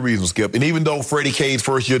whatever reason, Skip, and even though Freddie K's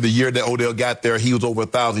first year, the year that Odell got there, he was over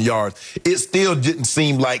 1,000 yards, it still didn't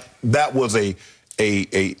seem like that was the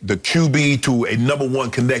QB to a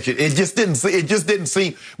 #1 connection. It just didn't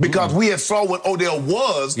seem because we had saw what Odell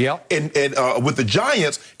was with the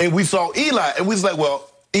Giants, and we saw Eli, and we was like, well,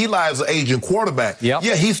 Eli is an aging quarterback. Yeah,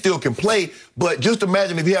 he still can play, but just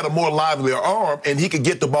imagine if he had a more lively arm and he could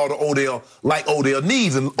get the ball to Odell like Odell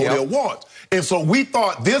needs and Odell wants. And so we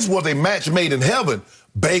thought this was a match made in heaven.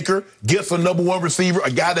 Baker gets a #1 receiver,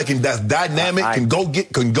 a guy that's dynamic, can go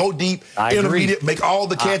deep, intermediate, make all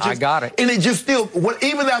the catches. I got it. And it just still,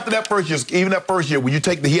 even after that first year, when you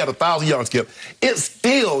take he had 1,000 yards, Skip, it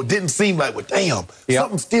still didn't seem like, well, damn,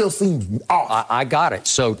 something still seemed off. I got it.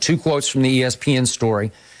 So 2 quotes from the ESPN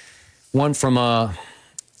story, one from a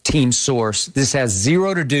team source. This has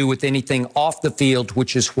 0 to do with anything off the field,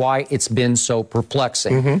 which is why it's been so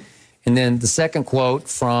perplexing. And then the second quote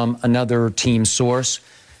from another team source,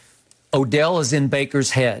 Odell is in Baker's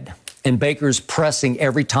head, and Baker's pressing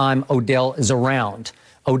every time Odell is around.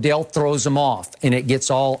 Odell throws him off, and it gets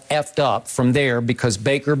all effed up from there because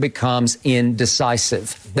Baker becomes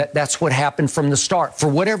indecisive. That's what happened from the start. For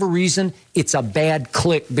whatever reason, it's a bad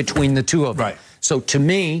click between the two of them. Right. So to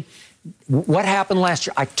me, what happened last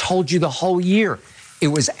year, I told you the whole year, It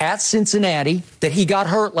was at Cincinnati that he got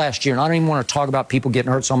hurt last year. And I don't even want to talk about people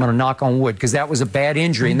getting hurt, so I'm going to knock on wood, because that was a bad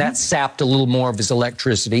injury, and that sapped a little more of his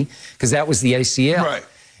electricity, because that was the ACL. Right.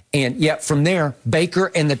 And yet from there,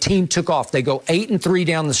 Baker and the team took off. They go 8-3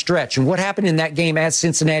 down the stretch. And what happened in that game at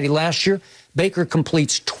Cincinnati last year? Baker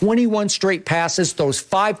completes 21 straight passes, throws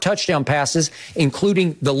 5 touchdown passes,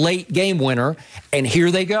 including the late game winner. And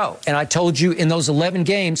here they go. And I told you in those 11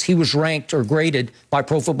 games, he was ranked or graded by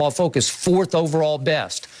Pro Football Focus 4th overall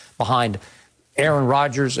best, behind Aaron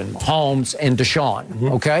Rodgers and Mahomes and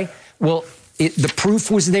Deshaun. Okay? Well, the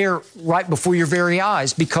proof was there right before your very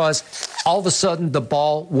eyes, because all of a sudden the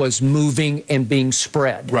ball was moving and being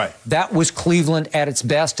spread. Right. That was Cleveland at its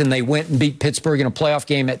best, and they went and beat Pittsburgh in a playoff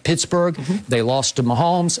game at Pittsburgh. They lost to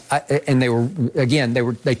Mahomes, and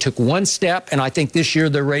they took one step, and I think this year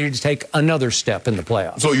they're ready to take another step in the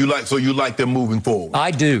playoffs. So you like them moving forward?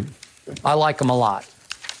 I do. I like them a lot.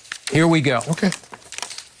 Here we go. Okay.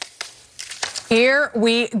 Here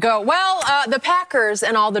we go. Well, the Packers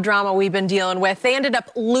and all the drama we've been dealing with, they ended up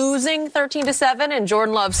losing 13-7 in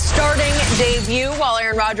Jordan Love's starting debut, while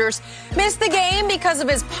Aaron Rodgers missed the game because of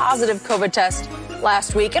his positive COVID test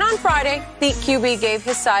last week. And on Friday, the QB gave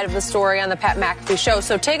his side of the story on the Pat McAfee show.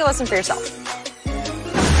 So take a listen for yourself.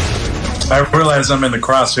 I realize I'm in the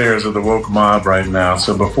crosshairs of the woke mob right now.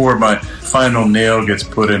 So before my final nail gets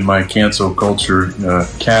put in my cancel culture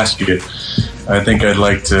casket, I think I'd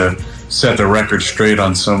like to set the record straight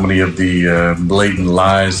on so many of the blatant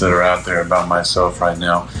lies that are out there about myself right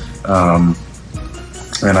now.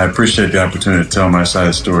 And I appreciate the opportunity to tell my side of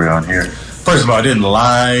the story on here. First of all, I didn't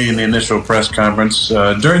lie in the initial press conference.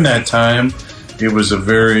 During that time, it was a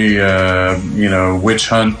very, witch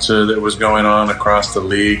hunt that was going on across the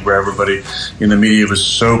league, where everybody in the media was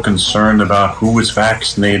so concerned about who was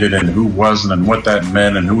vaccinated and who wasn't, and what that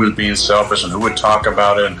meant, and who was being selfish, and who would talk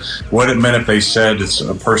about it, and what it meant if they said it's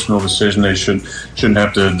a personal decision. They shouldn't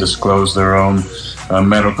have to disclose their own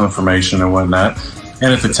medical information and whatnot.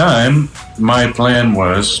 And at the time, my plan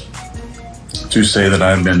was to say that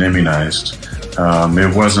I've been immunized.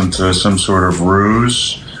 It wasn't some sort of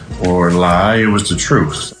ruse or lie, it was the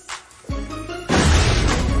truth.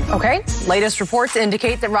 Okay, latest reports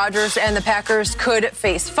indicate that Rodgers and the Packers could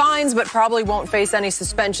face fines, but probably won't face any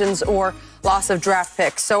suspensions or loss of draft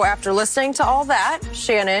picks. So after listening to all that,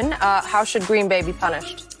 Shannon, how should Green Bay be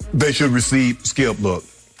punished? They should receive, Skip, look,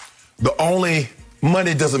 the only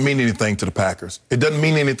money doesn't mean anything to the Packers. It doesn't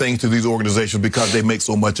mean anything to these organizations because they make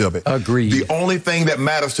so much of it. Agreed. The only thing that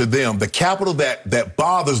matters to them, the capital that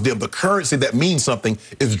bothers them, the currency that means something,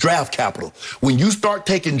 is draft capital. When you start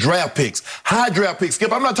taking draft picks, high draft picks,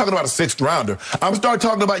 Skip, I'm not talking about a 6th rounder. I'm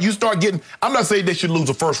talking about you start getting, I'm not saying they should lose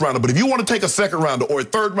a 1st rounder, but if you want to take a 2nd rounder or a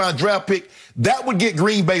 3rd round draft pick, that would get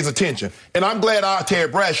Green Bay's attention. And I'm glad our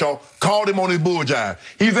Ted Bradshaw called him on his bull jive.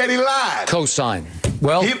 He said he lied. Cosign.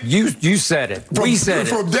 Well, you said it. We said it.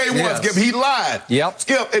 From day one, yes. Skip, he lied. Yep.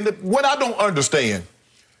 Skip, and what I don't understand,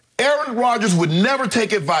 Aaron Rodgers would never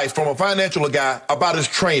take advice from a financial guy about his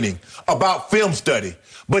training, about film study.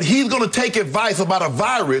 But he's going to take advice about a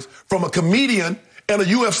virus from a comedian and a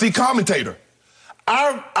UFC commentator.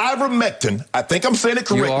 Ivermectin, I think I'm saying it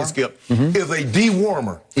correctly, Skip, is a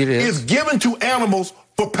dewormer. It is. It's given to animals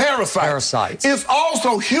for parasites. It's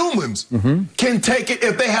also humans can take it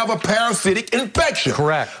if they have a parasitic infection.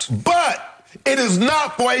 Correct. But it is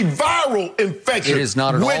not for a viral infection. It has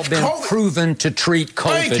not at all been proven to treat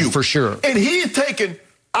COVID for sure. And he's taken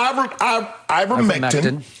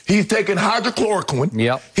ivermectin. He's taken hydrochloroquine.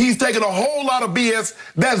 Yep. He's taken a whole lot of BS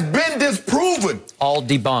that's been disproven. All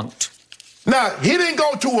debunked. Now, he didn't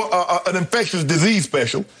go to an infectious disease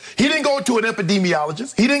special. He didn't go to an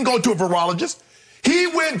epidemiologist. He didn't go to a virologist. He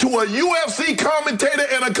went to a UFC commentator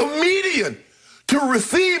and a comedian to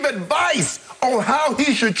receive advice on how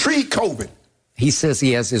he should treat COVID. He says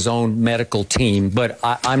he has his own medical team, but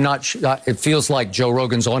I'm not sure. It feels like Joe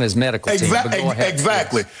Rogan's on his medical team. But go ahead.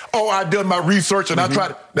 Exactly. Yes. Oh, I done my research and I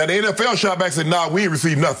tried. Now, the NFL shot back and said, nah, we ain't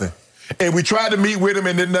received nothing. And we tried to meet with him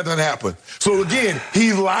and then nothing happened. So again,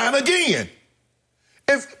 he's lying again.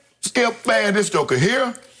 It's Skip, man, this joker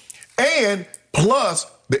here. And plus,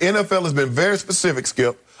 the NFL has been very specific,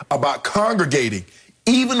 Skip, about congregating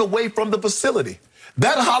even away from the facility.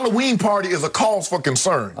 That Halloween party is a cause for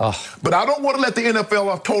concern. But I don't want to let the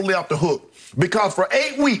NFL totally off the hook. Because for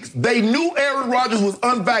 8 weeks, they knew Aaron Rodgers was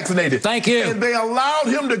unvaccinated. Thank you. And they allowed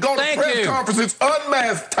him to go to press conferences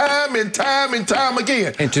unmasked time and time and time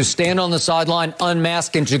again. And to stand on the sideline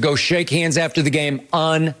unmasked and to go shake hands after the game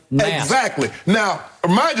unmasked. Exactly. Now,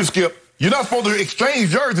 remind you, Skip, you're not supposed to exchange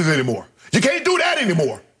jerseys anymore. You can't do that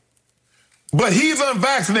anymore. but he's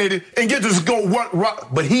unvaccinated and get to just go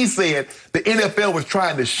what? But he said the NFL was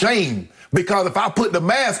trying to shame because if I put the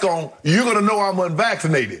mask on, you're going to know I'm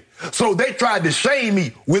unvaccinated. So they tried to shame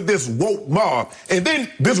me with this woke mob. And then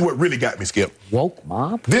this is what really got me, Skip. Woke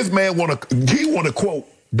mob? This man want to quote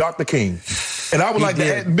Dr. King. And I would like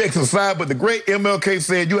to add Bex aside, but the great MLK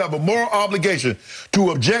said you have a moral obligation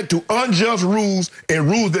to object to unjust rules and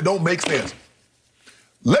rules that don't make sense.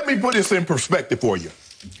 Let me put this in perspective for you.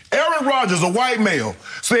 Aaron Rodgers, a white male,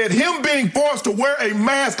 said him being forced to wear a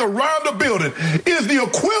mask around the building is the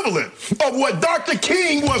equivalent of what Dr.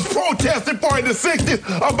 King was protesting for in the 60s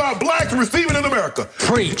about blacks receiving in America.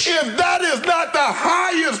 Preach. If that is not the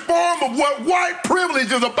highest form of what white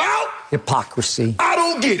privilege is about, hypocrisy. I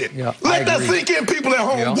don't get it. Yeah, Let that sink in, people at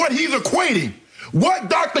home, what he's equating. What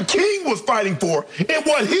Dr. King was fighting for and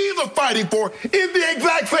what he's fighting for is the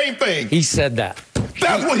exact same thing. He said that.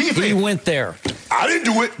 That's what he said. He went there. I didn't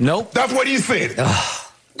do it. Nope. That's what he said.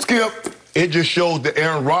 Skip, it just shows that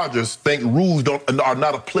Aaron Rodgers think rules are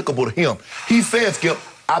not applicable to him. He said, Skip,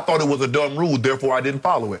 I thought it was a dumb rule, therefore I didn't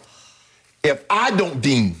follow it. If I don't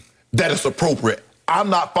deem that it's appropriate, I'm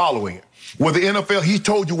not following it. With the NFL, he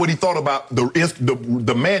told you what he thought about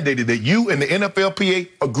the mandate that you and the NFLPA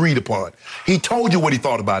agreed upon. He told you what he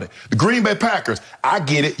thought about it. The Green Bay Packers, I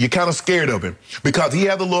get it. You're kind of scared of him because he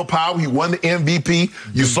had a little power. He won the MVP.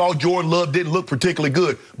 You saw Jordan Love didn't look particularly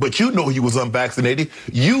good, but you know he was unvaccinated.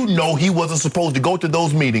 You know he wasn't supposed to go to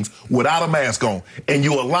those meetings without a mask on, and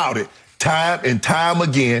you allowed it time and time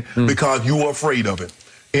again because you were afraid of it.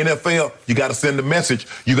 NFL, you got to send a message.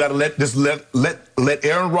 You got to let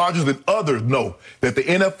Aaron Rodgers and others know that the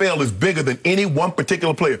NFL is bigger than any one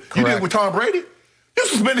particular player. Correct. You did with Tom Brady. You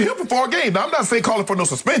suspended him for 4 games. Now, I'm not saying calling for no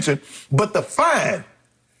suspension, but the fine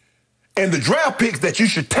and the draft picks that you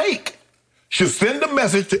should take should send a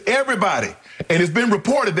message to everybody. And it's been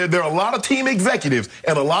reported that there are a lot of team executives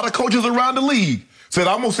and a lot of coaches around the league said,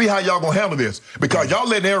 I'm going to see how y'all going to handle this. Because y'all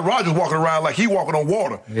letting Aaron Rodgers walking around like he walking on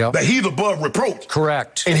water. Yep. That he's above reproach.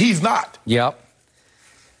 Correct. And he's not. Yep.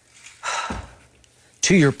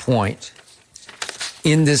 To your point,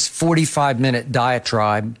 in this 45-minute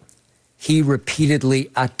diatribe, he repeatedly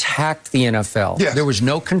attacked the NFL. Yes. There was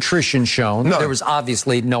no contrition shown. No. There was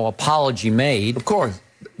obviously no apology made. Of course.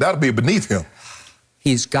 That'll be beneath him.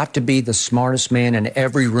 He's got to be the smartest man in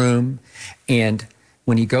every room. And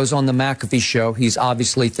when he goes on the McAfee show, he's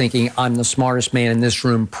obviously thinking, I'm the smartest man in this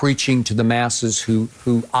room, preaching to the masses who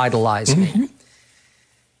idolize me.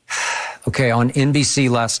 Okay, on NBC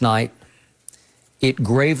last night, it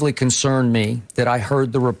gravely concerned me that I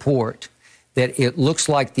heard the report that it looks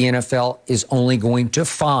like the NFL is only going to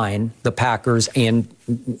fine the Packers and,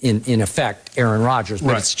 in effect, Aaron Rodgers.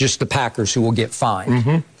 But it's just the Packers who will get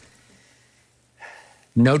fined.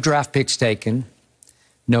 No draft picks taken,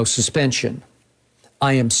 no suspension.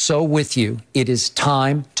 I am so with you. It is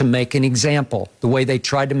time to make an example. The way they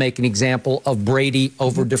tried to make an example of Brady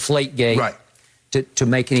over Deflategate, to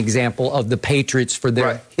make an example of the Patriots for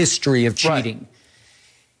their history of cheating.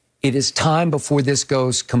 It is time before this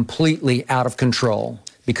goes completely out of control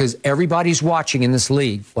because everybody's watching in this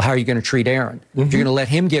league. Well, how are you going to treat Aaron? If you're going to let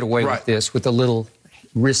him get away with this with a little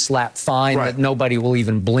wrist slap fine that nobody will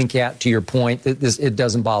even blink at, to your point, it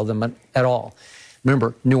doesn't bother them at all.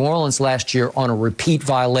 Remember, New Orleans last year on a repeat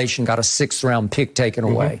violation got a 6th-round pick taken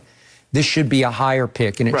away. This should be a higher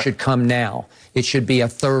pick, and it should come now. It should be a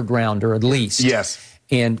 3rd-rounder at least. Yes.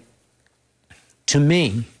 And to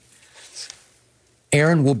me,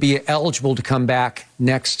 Aaron will be eligible to come back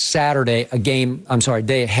next Saturday,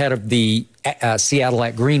 day ahead of the Seattle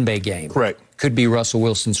at Green Bay game. Correct. Could be Russell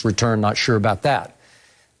Wilson's return, not sure about that.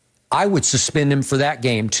 I would suspend him for that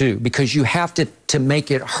game, too, because you have to make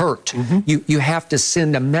it hurt. You have to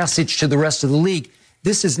send a message to the rest of the league.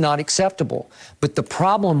 This is not acceptable. But the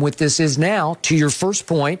problem with this is now, to your first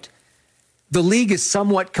point, the league is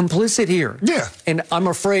somewhat complicit here. Yeah. And I'm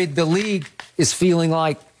afraid the league is feeling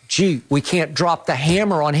like, gee, we can't drop the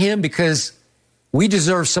hammer on him because we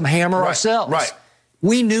deserve some hammer ourselves.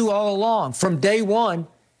 We knew all along, from day one,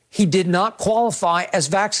 he did not qualify as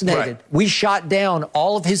vaccinated. We shot down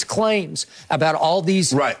all of his claims about all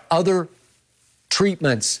these other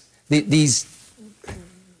treatments, these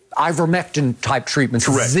ivermectin-type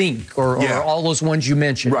treatments, zinc, or all those ones you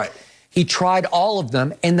mentioned. He tried all of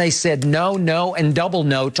them, and they said no, no, and double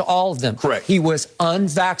no to all of them. He was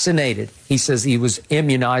unvaccinated. He says he was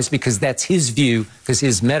immunized because that's his view, because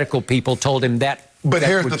his medical people told him that. But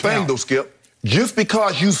here's the thing, though, Skip. Just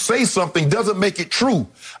because you say something doesn't make it true.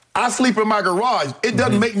 I sleep in my garage. It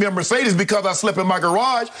doesn't make me a Mercedes because I sleep in my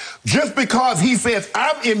garage. Just because he says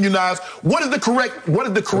I'm immunized, what is the correct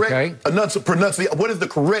pronunciation? What is the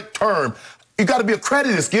correct term? You got to be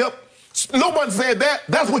accredited, Skip. No one said that.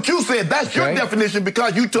 That's what you said. That's your definition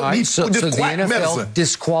because you took these so the NFL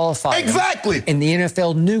disqualified him. Exactly. And the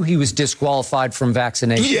NFL knew he was disqualified from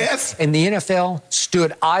vaccination. Yes. And the NFL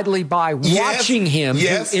stood idly by watching him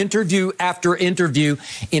do interview after interview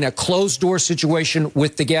in a closed-door situation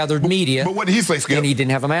with the gathered media. But what did he say, Skip? And he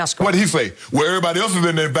didn't have a mask on. What did he say? Well, everybody else is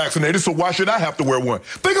in there vaccinated, so why should I have to wear one?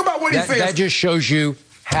 Think about what he said. That just shows you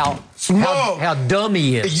how dumb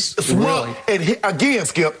he is. Smug. Really. And again,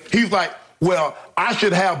 Skip, he's like, well, I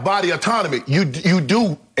should have body autonomy. You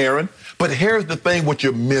do, Aaron. But here's the thing, what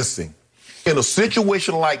you're missing. In a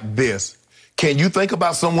situation like this, can you think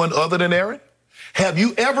about someone other than Aaron? Have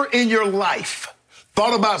you ever in your life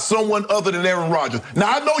thought about someone other than Aaron Rodgers?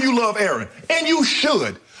 Now, I know you love Aaron, and you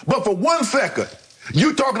should. But for 1 second,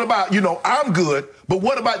 you talking about, I'm good, but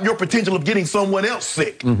what about your potential of getting someone else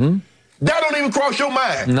sick? Mm-hmm. That don't even cross your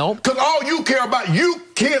mind. Nope. Because all you care about, you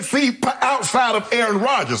can't see outside of Aaron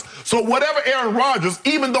Rodgers. So whatever Aaron Rodgers,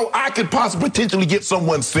 even though I could possibly potentially get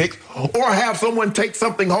someone sick or have someone take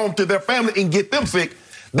something home to their family and get them sick,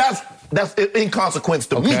 that's inconsequence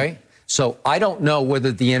to me. So I don't know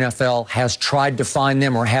whether the NFL has tried to find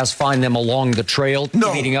them or has found them along the trail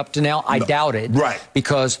leading up to now. I doubt it. Right.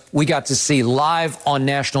 Because we got to see live on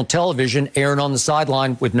national television Aaron on the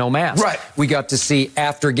sideline with no mask. Right. We got to see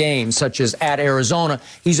after games, such as at Arizona,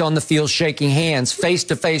 he's on the field shaking hands, face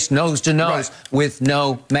to face, nose to nose, with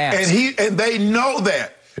no mask. And they know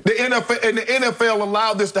that. The NFL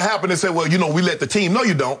allowed this to happen and said, well, we let the team. No,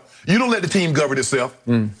 you don't. You don't let the team govern itself.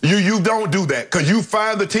 You don't do that because you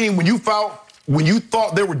find the team when you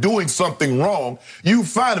thought they were doing something wrong, you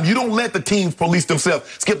find them. You don't let the teams police themselves.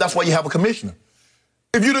 Skip, that's why you have a commissioner.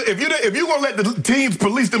 If you're going to let the teams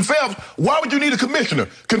police themselves, why would you need a commissioner?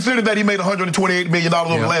 Considering that he made $128 million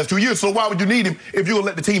over the last 2 years. So why would you need him if you're going to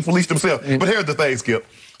let the team police themselves? But here's the thing, Skip.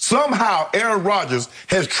 Somehow Aaron Rodgers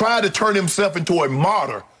has tried to turn himself into a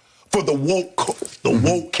martyr for the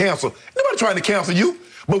woke cancel. Nobody trying to cancel you,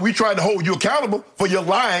 but we trying to hold you accountable for your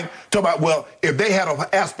lying. Talk about, well, if they had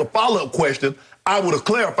asked the follow-up question, I would have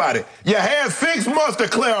clarified it. You had 6 months to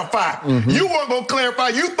clarify. You weren't going to clarify.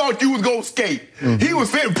 You thought you was going to skate. He was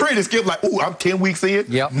sitting pretty Skip like, ooh, I'm 10 weeks in.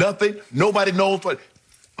 Nothing. Nobody knows what.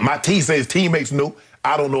 My team says teammates knew.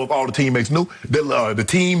 I don't know if all the teammates knew. The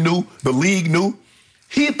team knew. The league knew.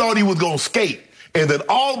 He thought he was going to skate. And then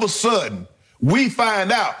all of a sudden, we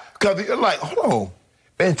find out, because you're like, hold on,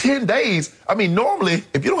 man, 10 days. I mean, normally,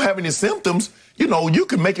 if you don't have any symptoms, you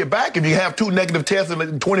can make it back. If you have 2 negative tests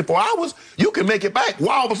in 24 hours, you can make it back.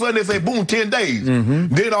 Why all of a sudden they say, boom, 10 days.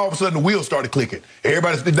 Then all of a sudden the wheels started clicking.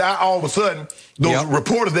 Everybody, all of a sudden, those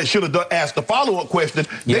reporters that should have asked the follow-up question,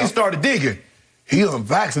 they started digging. He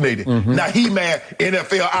unvaccinated. Now he mad,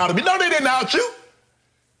 NFL outed me. No, they didn't out you.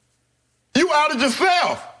 You outed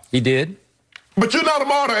yourself. He did. But you're not a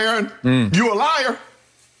martyr, Aaron. You're a liar.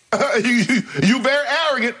 You very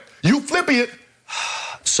arrogant. You flippant.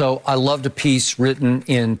 So I loved a piece written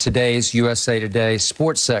in today's USA Today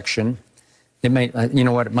sports section. It may,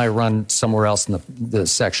 it might run somewhere else in the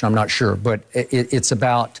section. I'm not sure. But it's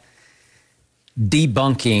about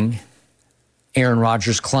debunking Aaron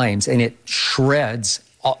Rodgers' claims. And it shreds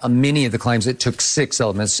many of the claims. It took 6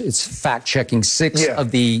 elements. It's fact-checking 6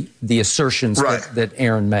 of the assertions that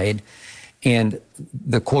Aaron made. And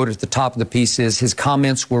the quote at the top of the piece is, his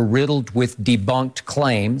comments were riddled with debunked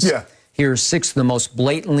claims. Here are 6 of the most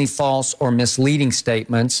blatantly false or misleading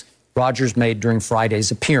statements Rodgers made during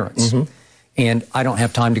Friday's appearance. And I don't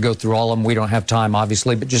have time to go through all of them. We don't have time,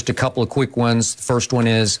 obviously, but just a couple of quick ones. The first one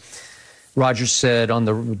is, Rodgers said on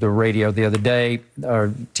the radio the other day,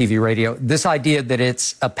 or TV radio, this idea that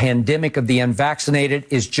it's a pandemic of the unvaccinated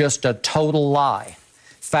is just a total lie.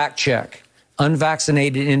 Fact check.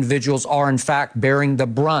 Unvaccinated individuals are, in fact, bearing the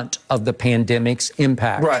brunt of the pandemic's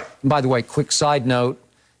impact. And by the way, quick side note,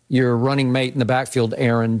 your running mate in the backfield,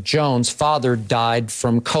 Aaron Jones' father died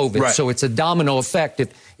from COVID. So it's a domino effect.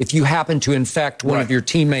 If you happen to infect one of your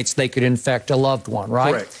teammates, they could infect a loved one,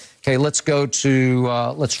 right? Okay, let's go to,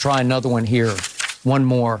 let's try another one here. One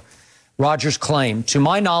more. Rodgers claimed, to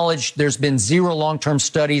my knowledge, there's been 0 long-term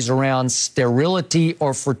studies around sterility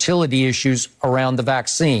or fertility issues around the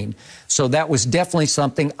vaccine. So that was definitely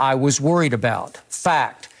something I was worried about.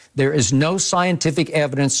 Fact, there is no scientific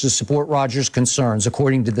evidence to support Rodgers' concerns.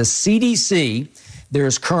 According to the CDC, there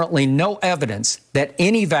is currently no evidence that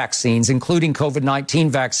any vaccines, including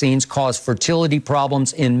COVID-19 vaccines, cause fertility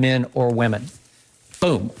problems in men or women.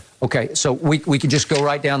 Boom. Okay, so we could just go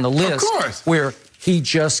right down the list where he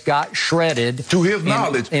just got shredded. To his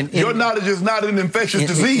knowledge. Your knowledge is not an infectious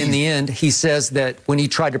disease. In the end, he says that when he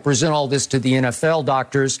tried to present all this to the NFL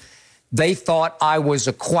doctors, they thought I was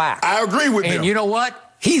a quack. I agree with them. And you know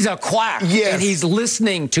what? He's a quack. Yes. And he's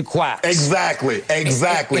listening to quacks. Exactly.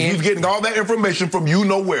 Exactly. And he's getting all that information from you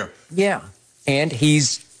know where. Yeah. And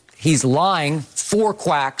he's lying for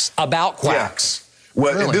quacks about quacks. Yeah.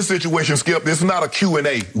 Well, really? In this situation, Skip, this is not a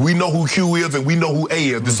Q&A. We know who Q is and we know who A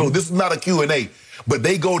is. So this is not a Q&A. But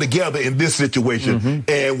they go together in this situation.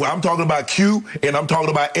 And when I'm talking about Q and I'm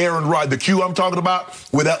talking about Aaron Rodgers, the Q I'm talking about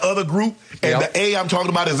with that other group, and the A I'm talking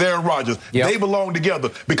about is Aaron Rodgers. They belong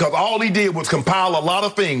together because all he did was compile a lot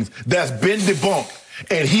of things that's been debunked.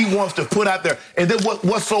 And he wants to put out there. And then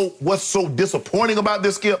what's so disappointing about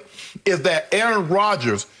this, Skip, is that Aaron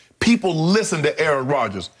Rodgers, people listen to Aaron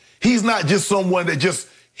Rodgers. He's not just someone that just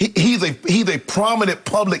he's a prominent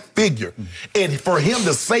public figure. And for him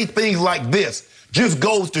to say things like this just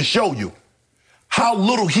goes to show you how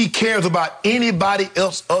little he cares about anybody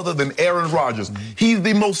else other than Aaron Rodgers. He's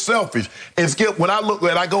the most selfish. And Skip, when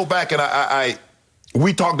I go back and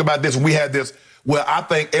we talked about this and we had this, well, I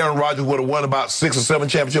think Aaron Rodgers would have won about 6 or 7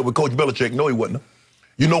 championships with Coach Belichick. No, he wouldn't have.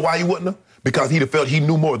 You know why he wouldn't have? Because he'd have felt he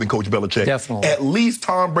knew more than Coach Belichick. Definitely. At least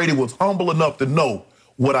Tom Brady was humble enough to know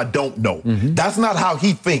what I don't know. That's not how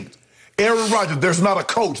he thinks. Aaron Rodgers, there's not a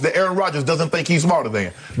coach that Aaron Rodgers doesn't think he's smarter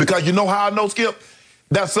than. Because you know how I know, Skip?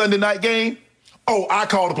 That Sunday night game, I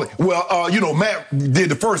called the play. Well, Matt did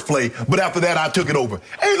the first play, but after that, I took it over.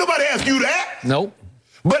 Ain't nobody asked you that. Nope.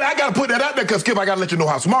 But I got to put that out there because, Skip, I got to let you know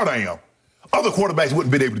how smart I am. Other quarterbacks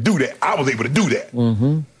wouldn't been able to do that. I was able to do that.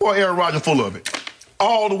 Boy, Aaron Rodgers full of it.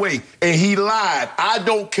 All the way. And he lied. I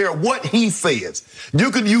don't care what he says. You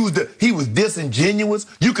could use he was disingenuous.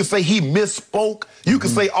 You could say he misspoke. You could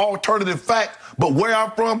say alternative fact. But where I'm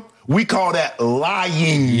from, we call that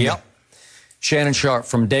lying. Yep. Shannon Sharpe,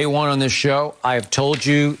 from day one on this show, I have told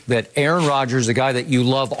you that Aaron Rodgers, the guy that you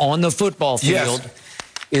love on the football field,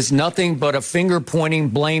 is nothing but a finger-pointing,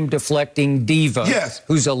 blame-deflecting diva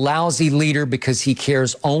who's a lousy leader because he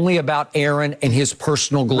cares only about Aaron and his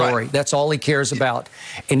personal glory. That's all he cares about.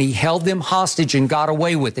 And he held them hostage and got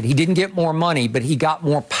away with it. He didn't get more money, but he got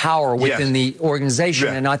more power within the organization.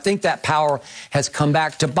 And I think that power has come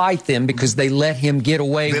back to bite them because they let him get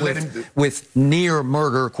away with near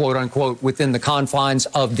murder, quote-unquote, within the confines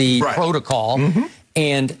of the protocol.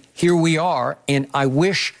 And here we are. And I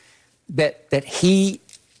wish that he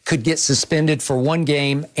could get suspended for one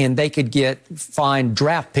game and they could get fined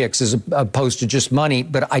draft picks as opposed to just money.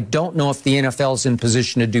 But I don't know if the NFL's in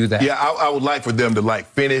position to do that. Yeah, I would like for them to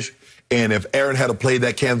finish. And if Aaron had played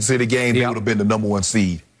that Kansas City game, they would have been the #1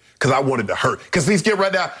 seed. Because I wanted to hurt. Because these kids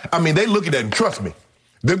right now, I mean, they look at that and trust me.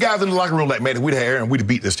 The guys in the locker room like, man, if we'd had Aaron, we'd have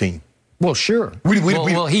beat this team. Well, sure.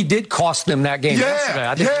 Well, he did cost them that game yesterday.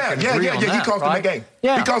 I think he cost them that game.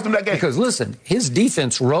 Yeah. He cost them that game. Because, listen, his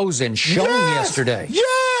defense rose and shone yesterday.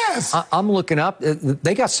 Yes. I'm looking up.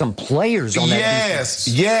 They got some players on that defense.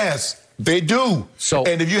 Yes, they do. So,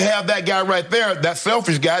 and if you have that guy right there, that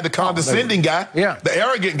selfish guy, the condescending guy, the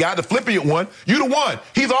arrogant guy, the flippant one, you the one.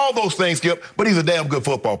 He's all those things, Skip, but he's a damn good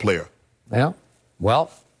football player. Yeah.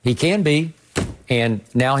 Well, he can be. And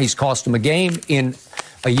now he's cost him a game in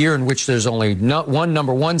a year in which there's only one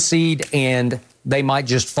 #1 seed, and they might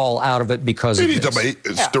just fall out of it because of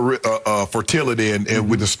this. Fertility and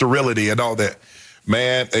with the sterility and all that.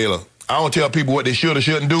 Man, hey, look, I don't tell people what they should or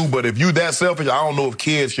shouldn't do, but if you that selfish, I don't know if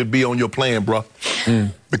kids should be on your plan, bro.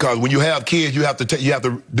 Because when you have kids, you have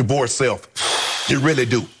to divorce self. You really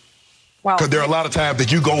do. Wow. Because there are a lot of times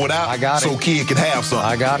that you go without so kid can have something.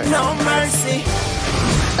 I got it. No mercy.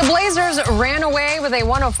 The Blazers ran away with a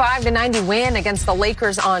 105-90 win against the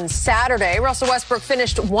Lakers on Saturday. Russell Westbrook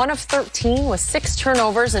finished 1 of 13 with 6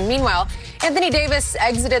 turnovers. And meanwhile, Anthony Davis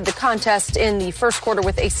exited the contest in the first quarter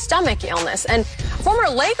with a stomach illness. And a former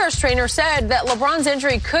Lakers trainer said that LeBron's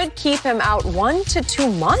injury could keep him out 1 to 2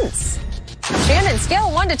 months. Shannon, scale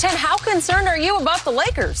 1 to 10, how concerned are you about the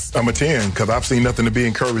Lakers? I'm a 10 because I've seen nothing to be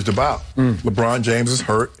encouraged about. LeBron James is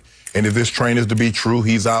hurt. And if this train is to be true,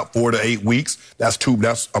 he's out 4 to 8 weeks. That's a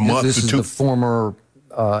month this to 2. This is the former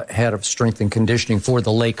head of strength and conditioning for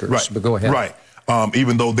the Lakers. Right. But go ahead. Right.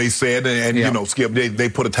 Even though they said, you know, Skip, they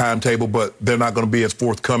put a timetable, but they're not going to be as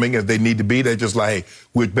forthcoming as they need to be. They're just like, hey,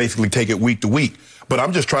 we'll basically take it week to week. But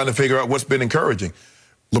I'm just trying to figure out what's been encouraging.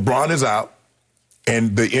 LeBron is out,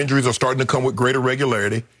 and the injuries are starting to come with greater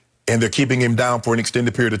regularity, and they're keeping him down for an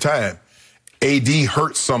extended period of time. AD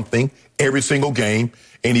hurts something every single game,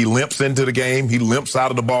 and he limps into the game. He limps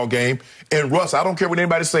out of the ball game. And Russ, I don't care what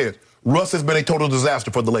anybody says, Russ has been a total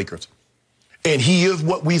disaster for the Lakers. And he is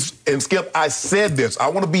what and Skip, I said this. I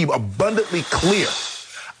want to be abundantly clear.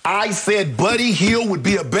 I said Buddy Hield would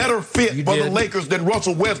be a better fit for the Lakers than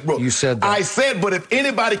Russell Westbrook. You said that. I said, but if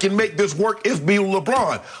anybody can make this work, it's be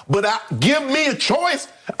LeBron. But give me a choice,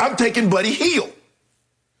 I'm taking Buddy Hield.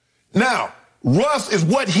 Now, Russ is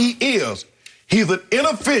what he is. He's an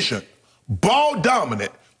inefficient,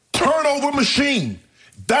 ball-dominant, turnover machine.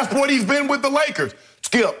 That's what he's been with the Lakers.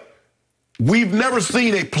 Skip, we've never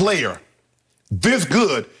seen a player this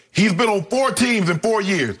good. He's been on 4 teams in 4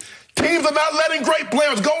 years. Teams are not letting great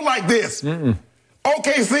players go like this.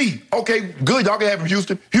 OKC, okay, good. Y'all can have him,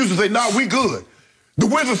 Houston. Houston say, nah, we good. The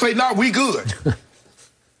Wizards say, nah, we good.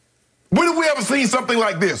 When have we ever seen something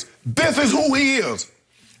like this? This is who he is.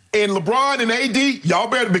 And LeBron and AD, y'all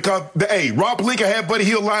better, because, Rob Pelinka had Buddy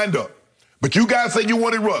Hield lined up. But you guys say you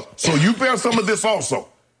wanted Russ. So you bear some of this also.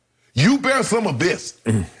 You bear some of this.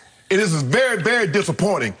 And this is very, very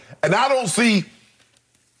disappointing. And I don't see,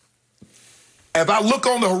 as I look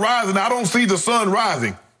on the horizon, I don't see the sun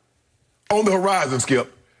rising on the horizon,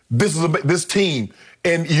 Skip. This team,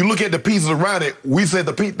 and you look at the pieces around it, we said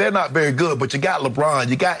they're not very good, but you got LeBron,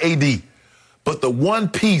 you got AD. But the one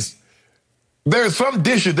piece, there's some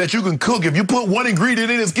dishes that you can cook. If you put one ingredient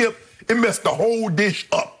in it, Skip, it messes the whole dish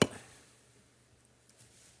up.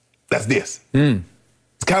 That's this.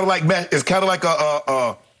 It's kind of like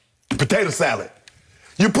a potato salad.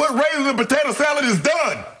 You put raisins in potato salad, it's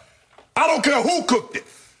done. I don't care who cooked it.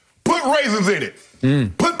 Put raisins in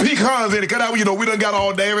it. Put pecans in it. Because, we done got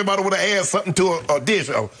all day. Everybody want to add something to a dish,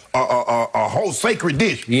 a whole sacred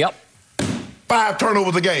dish. Yep. 5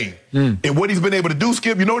 turnovers a game. And what he's been able to do,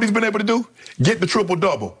 Skip, you know what he's been able to do? Get the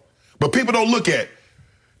triple-double. But people don't look at it.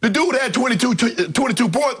 The dude had 22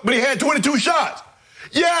 points, but he had 22 shots.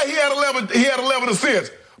 Yeah, he had 11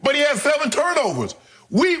 assists, but he had 7 turnovers.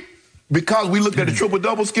 Because we looked at the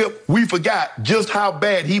triple-double, Skip, we forgot just how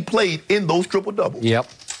bad he played in those triple-doubles. Yep.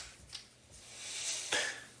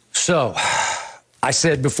 So, I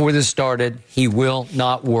said before this started, he will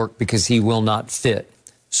not work because he will not fit.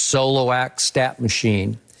 Solo act, stat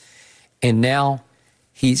machine. And now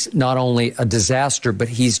he's not only a disaster, but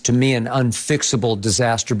he's, to me, an unfixable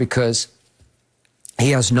disaster because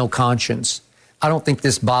he has no conscience. I don't think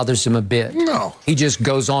this bothers him a bit. No. He just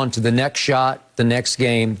goes on to the next shot, the next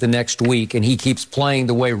game, the next week, and he keeps playing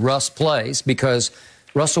the way Russ plays because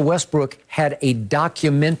Russell Westbrook had a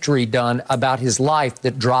documentary done about his life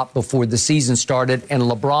that dropped before the season started, and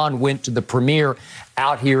LeBron went to the premiere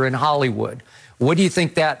out here in Hollywood. What do you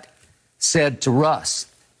think that said to Russ?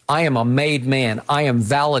 I am a made man. I am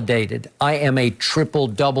validated. I am a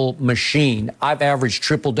triple-double machine. I've averaged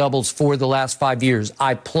triple-doubles for the last 5 years.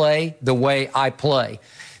 I play the way I play.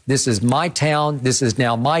 This is my town. This is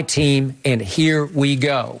now my team, and here we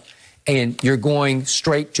go. And you're going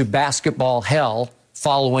straight to basketball hell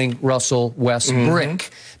following Russell Westbrook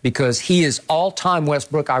because he is all-time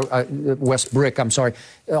Westbrook,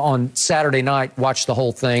 on Saturday night, watched the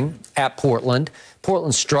whole thing at Portland.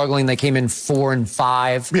 Portland's struggling. They came in 4 and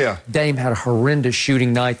 5. Yeah. Dame had a horrendous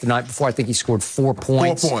shooting night the night before. I think he scored 4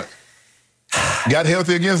 points. 4 points. Got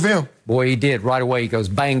healthy against them. Boy, he did. Right away, he goes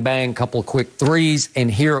bang, bang, couple of quick threes, and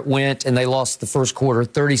here it went, and they lost the first quarter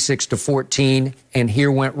 36-14, and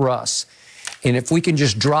here went Russ. And if we can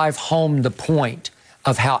just drive home the point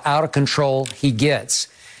of how out of control he gets,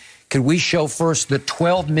 could we show first the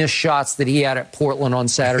 12 missed shots that he had at Portland on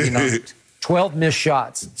Saturday night? 12 missed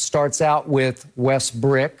shots. Starts out with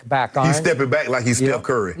Westbrook, back iron. He's stepping back like he's Steph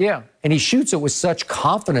Curry. Yeah, and he shoots it with such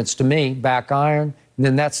confidence to me, back iron. And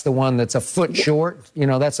then that's the one that's a foot short.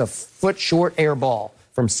 That's a foot short air ball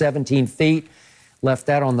from 17 feet. Left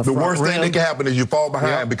that on the front rim. The worst thing that can happen is you fall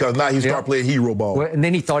behind because now he start playing hero ball. Well, and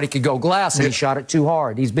then he thought he could go glass, and he shot it too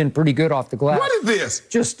hard. He's been pretty good off the glass. What is this?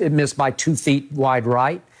 Just it missed by 2 feet wide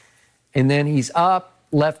right. And then he's up,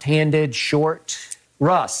 left-handed, short.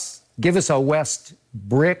 Russ, give us a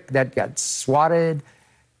Westbrook that got swatted,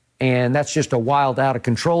 and that's just a wild,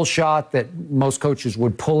 out-of-control shot that most coaches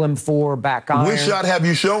would pull him for, back iron. Which shot have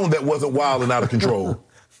you shown that wasn't wild and out of control?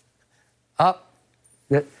 Up.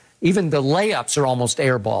 Even the layups are almost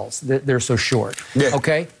air balls. They're so short. Yeah.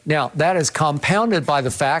 Okay? Now, that is compounded by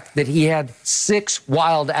the fact that he had 6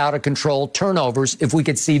 wild, out-of-control turnovers, if we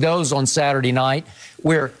could see those on Saturday night,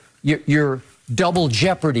 where you're double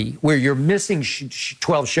jeopardy, where you're missing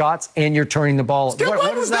 12 shots and you're turning the ball.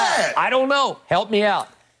 What was that? I don't know. Help me out.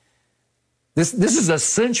 This is a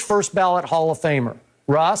cinch first ballot Hall of Famer.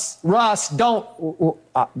 Russ, don't.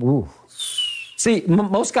 See,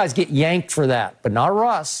 most guys get yanked for that, but not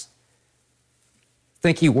Russ.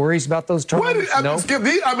 Think he worries about those turnovers? No. Skip,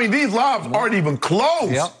 these lobs aren't even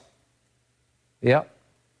close. Yep.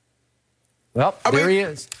 Well, there he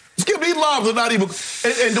is. Skip, Skip, these lobs are not even,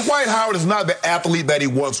 and Dwight Howard is not the athlete that he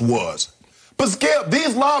once was. But Skip,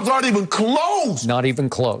 these lobs aren't even close. Not even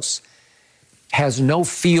close. Has no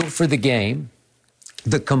feel for the game.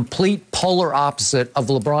 The complete polar opposite of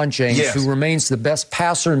LeBron James, who remains the best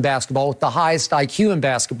passer in basketball with the highest IQ in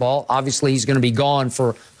basketball. Obviously, he's going to be gone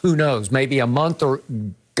for, who knows, maybe a month or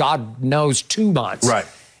God knows 2 months. Right.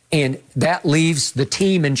 And that leaves the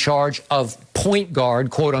team in charge of point guard,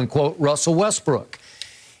 quote unquote, Russell Westbrook.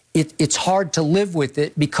 It's hard to live with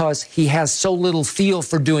it because he has so little feel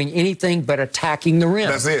for doing anything but attacking the rim.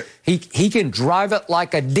 That's it. He can drive it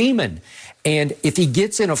like a demon. And if he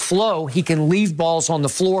gets in a flow, he can leave balls on the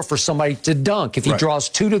floor for somebody to dunk. If he draws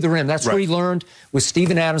 2 to the rim, that's what he learned with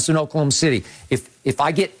Steven Adams in Oklahoma City. If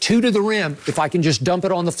I get 2 to the rim, if I can just dump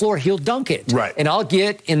it on the floor, he'll dunk it. Right. And I'll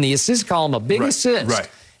get in the assist column a big assist. Right.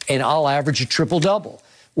 And I'll average a triple-double.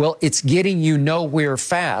 Well, it's getting you nowhere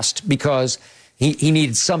fast because he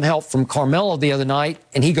needed some help from Carmelo the other night,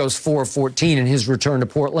 and he goes 4 of 14 in his return to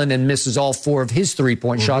Portland and misses all 4 of his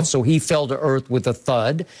three-point shots, so he fell to earth with a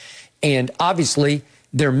thud. And obviously,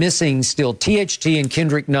 they're missing still THT and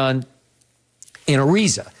Kendrick Nunn and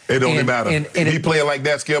Ariza. It don't matter. If he playing like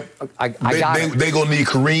that, Skip, they're going to need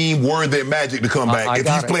Kareem, Worthy, and Magic to come back if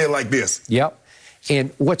he's playing like this. Yep.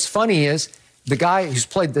 And what's funny is the guy who's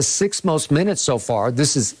played the 6 most minutes so far,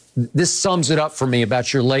 this sums it up for me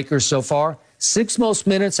about your Lakers so far. 6 most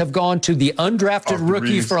minutes have gone to the undrafted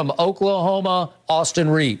rookie from Oklahoma, Austin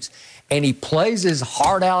Reeves. And he plays his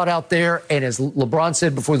heart out there. And as LeBron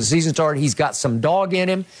said before the season started, he's got some dog in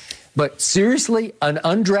him. But seriously, an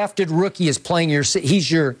undrafted rookie is playing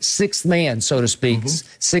he's your 6th man, so to speak,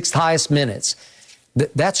 6th highest minutes.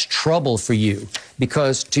 That's trouble for you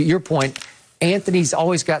because, to your point, Anthony's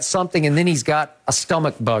always got something, and then he's got a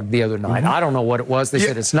stomach bug the other night. I don't know what it was. They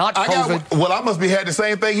said it's not COVID. I must be had the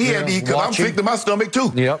same thing he had because I'm sick to my stomach,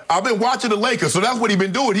 too. I've been watching the Lakers, so that's what he's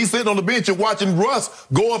been doing. He's sitting on the bench and watching Russ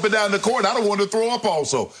go up and down the court. I don't want to throw up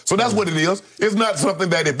also. So that's what it is. It's not something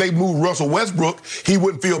that if they move Russell Westbrook, he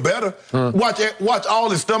wouldn't feel better. Watch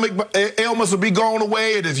all his stomach ailments will be gone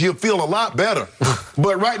away, and he'll feel a lot better.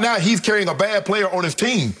 But right now, he's carrying a bad player on his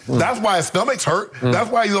team. That's why his stomach's hurt.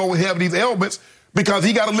 That's why he's always having these ailments. Because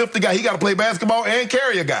he got to lift the guy. He got to play basketball and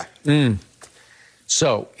carry a guy.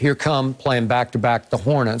 So here come playing back-to-back the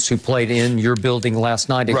Hornets, who played in your building last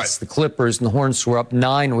night against the Clippers. And the Hornets were up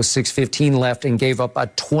 9 with 6:15 left and gave up a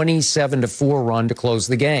 27-4 run to close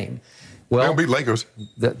the game. Well, they'll beat Lakers.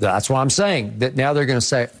 That's what I'm saying. That now they're going to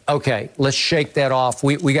say, okay, let's shake that off.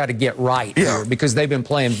 We got to get right here because they've been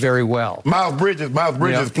playing very well. Miles Bridges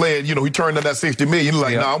playing, he turned in that $60 million. He's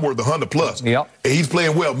like, nah, I'm worth 100 plus. And he's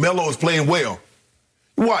playing well. Melo is playing well.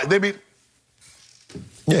 What? They beat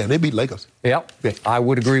Lakers. I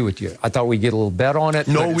would agree with you. I thought we'd get a little bet on it.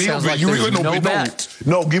 No, we don't.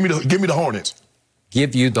 No, give me the Hornets.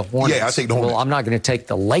 Give you the Hornets. Yeah, I take the Hornets. Well, I'm not going to take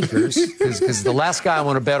the Lakers because the last guy I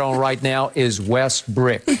want to bet on right now is Wes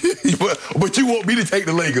Brick. but you want me to take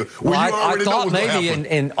the Lakers. Well, I thought maybe,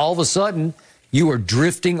 and all of a sudden, you were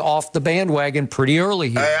drifting off the bandwagon pretty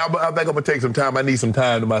early here. I think I'm going to take some time. I need some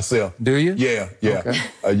time to myself. Do you? Yeah. Okay.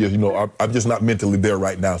 I'm just not mentally there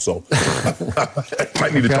right now, so I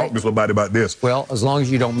might need to talk to somebody about this. Well, as long as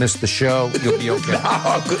you don't miss the show, you'll be okay.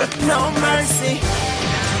 No mercy.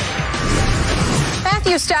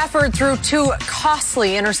 Matthew Stafford threw 2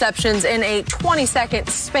 costly interceptions in a 20-second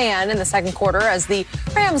span in the second quarter as the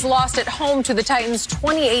Rams lost at home to the Titans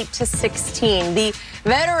 28-16. The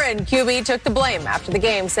veteran QB took the blame after the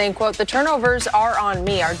game, saying, quote, "The turnovers are on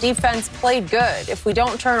me. Our defense played good. If we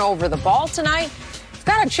don't turn over the ball tonight, we've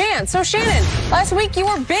got a chance." So, Shannon, last week you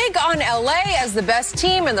were big on LA as the best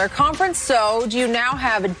team in their conference. So do you now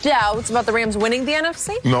have doubts about the Rams winning the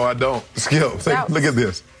NFC? No, I don't. Skip, look at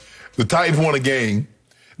this. The Titans won a game.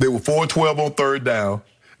 They were 4-12 on third down.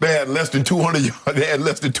 They had less than 200 yards. They had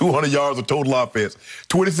less than 200 yards of total offense.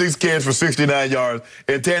 26 carries for 69 yards,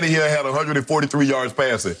 and Tannehill had 143 yards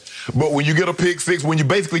passing. But when you get a pick six, when you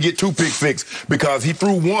basically get 2 pick six, because he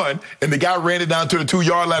threw one, and the guy ran it down to the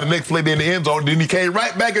 2-yard line, the next play in the end zone, then he came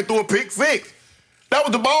right back and threw a pick six. That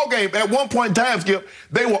was the ball game. At one point in time, Skip,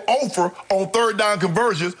 they were 0 on third down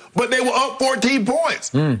conversions, but they were up 14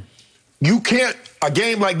 points. You can't, a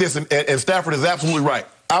game like this, and Stafford is absolutely right.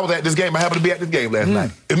 I was at this game. I happened to be at this game last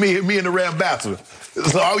night. And me and the Ram ambassador.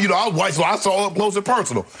 So, I was white, so I saw up close and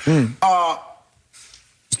personal.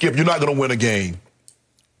 Skip, you're not going to win a game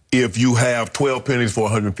if you have 12 penalties for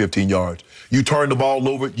 115 yards. You turn the ball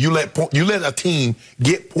over. You let a team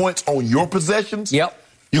get points on your possessions. You're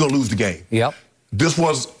going to lose the game. This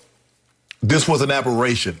was an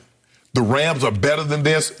aberration. The Rams are better than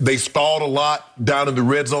this. They stalled a lot down in the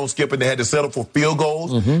red zone, Skip, and they had to settle for field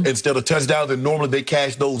goals instead of touchdowns, and normally they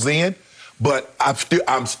cash those in. But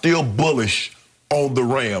I'm still bullish on the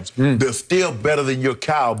Rams. They're still better than your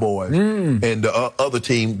Cowboys and the other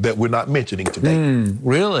team that we're not mentioning today.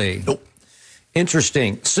 Really? Nope.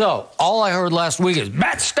 Interesting. So, all I heard last week is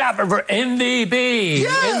Matt Stafford for MVP.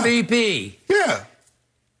 Yeah. MVP. Yeah.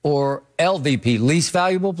 Or LVP, least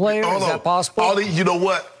valuable player? Is that possible? You know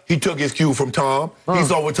what? He took his cue from Tom. He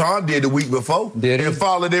saw what Tom did the week before. Did he? And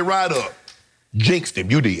followed it right up. Jinxed him.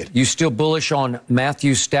 You did. You still bullish on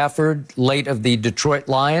Matthew Stafford, late of the Detroit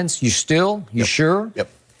Lions? You still? You sure? Yep.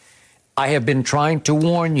 I have been trying to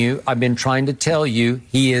warn you. I've been trying to tell you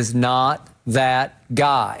he is not that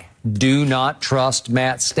guy. Do not trust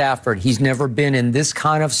Matt Stafford. He's never been in this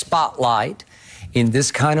kind of spotlight, in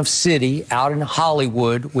this kind of city, out in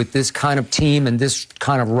Hollywood, with this kind of team and this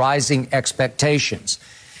kind of rising expectations.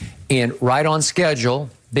 And right on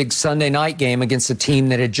schedule, big Sunday night game against a team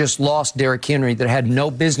that had just lost Derrick Henry, that had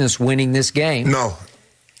no business winning this game. No.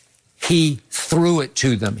 He threw it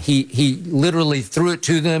to them. He literally threw it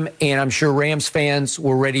to them, and I'm sure Rams fans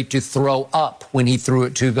were ready to throw up when he threw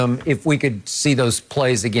it to them. If we could see those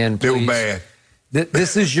plays again, please. They were bad.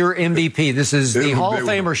 This is your MVP. This is the Hall of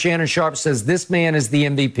Famer Shannon Sharpe says this man is the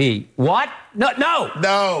MVP. What? No.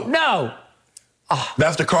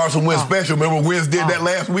 That's the Carson Wentz special. Remember Wentz did that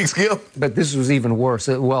last week, Skip? But this was even worse.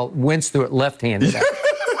 Well, Wentz threw it left-handed.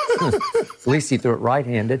 At least he threw it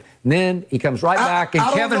right-handed. And then he comes right back, and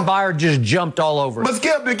Kevin Byard just jumped all over it. But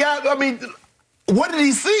Skip, the guy, I mean, what did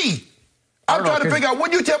he see? I'm trying to figure out.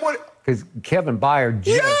 What you tell me? Because Kevin Byard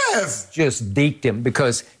just deked him,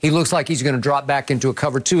 because he looks like he's going to drop back into a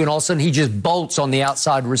cover two, and all of a sudden he just bolts on the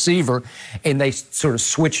outside receiver, and they sort of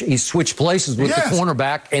switch places with the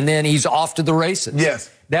cornerback, and then he's off to the races. Yes.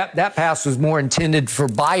 That pass was more intended for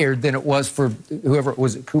Byard than it was for whoever,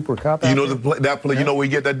 was it Cooper Kupp? You know that play. You know where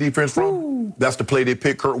you get that defense from? Ooh. That's the play they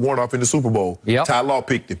picked Kurt Warner off in the Super Bowl. Yep. Ty Law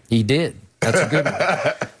picked him. He did. That's a good one.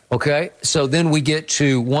 Okay, so then we get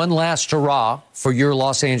to one last hurrah for your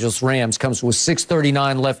Los Angeles Rams. Comes with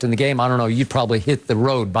 6:39 left in the game. I don't know. You probably hit the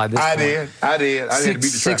road by this point. I did. I had to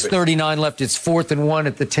beat the traffic. 6:39 left. It's 4th and 1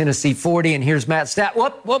 at the Tennessee 40. And here's Matt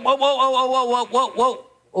Stafford. Whoa.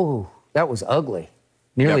 Oh, that was ugly.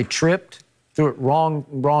 Nearly tripped. Threw it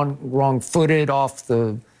wrong footed off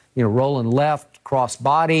the, rolling left, cross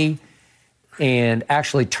body. And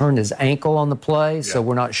actually turned his ankle on the play, so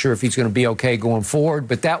we're not sure if he's going to be okay going forward.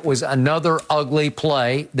 But that was another ugly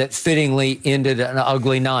play that fittingly ended an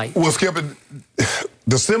ugly night. Well, Skip,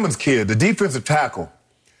 the Simmons kid, the defensive tackle,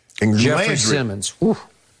 and Jeffrey Landry, Simmons.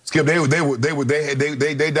 Skip, they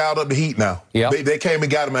dialed up the heat now. Yep. They came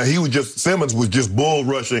and got him out. Simmons was just bull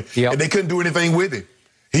rushing, and they couldn't do anything with it.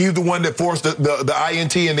 He's the one that forced the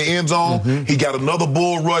INT in the end zone. He got another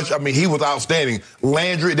bull rush. I mean, he was outstanding.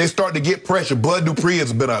 Landry, they started to get pressure. Bud Dupree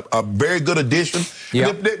has been a very good addition.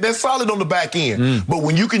 Yep. They're solid on the back end. But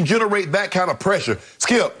when you can generate that kind of pressure,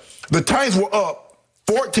 Skip, the Titans were up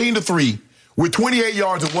 14-3 with 28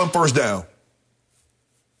 yards and 1 first down.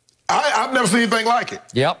 I've never seen anything like it.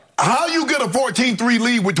 Yep. How you get a 14-3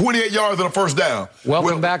 lead with 28 yards and a first down?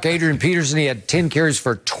 Welcome back, Adrian Peterson. He had 10 carries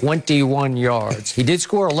for 21 yards. He did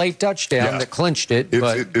score a late touchdown that clinched it.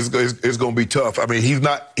 It's going to be tough. I mean, he's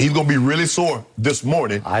going to be really sore this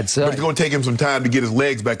morning. I'd say. But it's going to take him some time to get his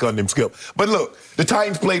legs back under him, Skip. But look, the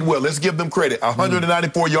Titans played well. Let's give them credit.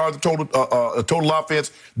 194 yards of total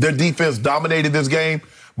offense. Their defense dominated this game.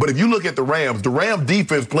 But if you look at the Rams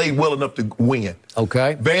defense played well enough to win.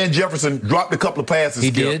 Okay. Van Jefferson dropped a couple of passes. He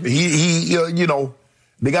did.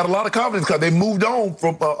 They got a lot of confidence because they moved on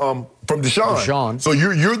from Deshaun. So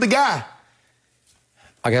you're the guy.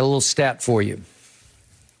 I got a little stat for you.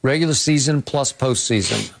 Regular season plus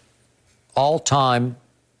postseason. All time,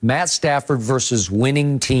 Matt Stafford versus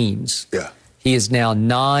winning teams. Yeah. He is now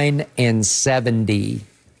 9-70.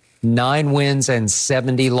 9 wins and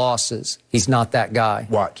 70 losses. He's not that guy.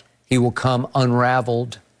 Watch. He will come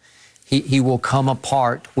unraveled. He will come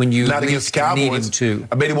apart when you not against the Cowboys. Need him to.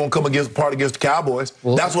 I bet he won't come apart against the Cowboys.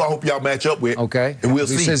 Well, that's what I hope y'all match up with. Okay. And we'll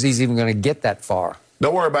see. He says he's even going to get that far.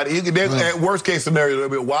 Don't worry about it. At worst case scenario,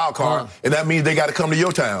 there'll be a wild card, and that means they got to come to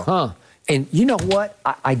your town. And you know what?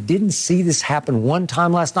 I didn't see this happen one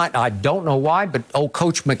time last night. I don't know why, but old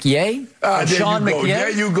Coach McYay, Sean McYay,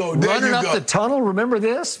 there you go. running up the tunnel. Remember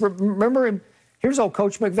this? Remember him? Here's old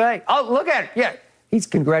Coach McVay. Oh, look at it. Yeah, he's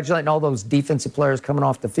congratulating all those defensive players coming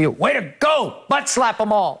off the field. Way to go! Butt slap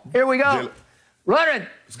them all. Here we go. Running.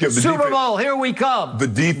 Super Bowl, here we come. The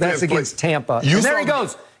defense. That's against Tampa. And there he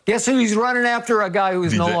goes. Guess who he's running after? A guy who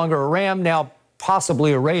is no longer a Ram, now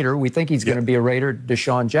possibly a Raider. We think he's going to be a Raider,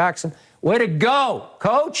 Deshaun Jackson. Way to go,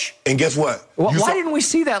 Coach. And guess what? Why didn't we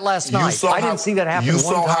see that last night? I didn't see that happen. You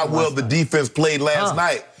saw how well the defense played last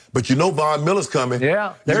night. But you know Von Miller's coming.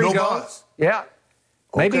 Yeah, there he goes. Yeah.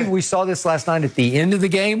 Maybe we saw this last night at the end of the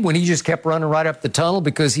game when he just kept running right up the tunnel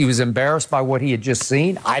because he was embarrassed by what he had just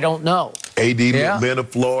seen. I don't know. AD, Leonard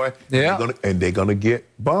Floyd, they're going to get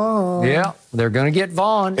Vaughn. Yeah, they're going to get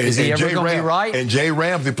Vaughn. Is he ever going to be right? And Jay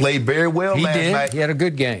Ramsey played very well last night. He had a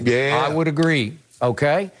good game. Yeah. I would agree.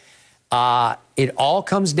 Okay. It all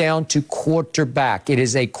comes down to quarterback. It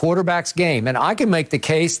is a quarterback's game. And I can make the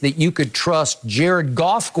case that you could trust Jared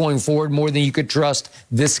Goff going forward more than you could trust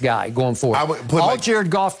this guy going forward. All Jared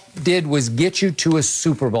Goff did was get you to a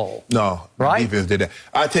Super Bowl. No. Right? Defense did that.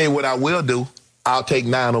 I'll tell you what I will do. I'll take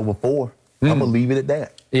 9 over 4. I'm going to leave it at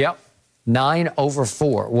that. Yep. 9 over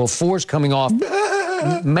 4. Well, 4's coming off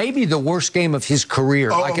maybe the worst game of his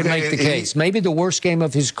career. I can make the case. Maybe the worst game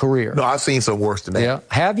of his career. No, I've seen some worse than that. Yeah.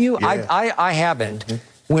 Have you? Yeah. I haven't.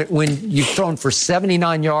 When you've thrown for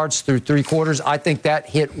 79 yards through 3 quarters, I think that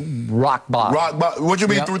hit rock bottom. Rock bottom. What you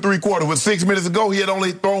mean through 3 quarters? With 6 minutes ago, he had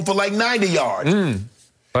only thrown for like 90 yards. And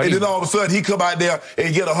then all of a sudden, he come out there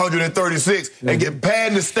and get 136 and get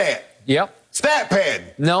padding the stat. Yep. Stat padding.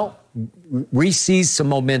 No. Re-seize some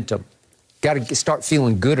momentum. Got to start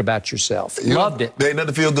feeling good about yourself. Loved it. There ain't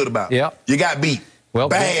nothing to feel good about. Yep. You got beat. Well,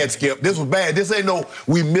 bad, Skip. This was bad. This ain't no,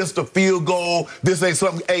 we missed a field goal. This ain't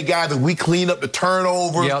something, hey, guys, if we clean up the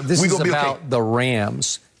turnovers, yeah, this is about the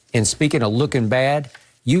Rams. And speaking of looking bad,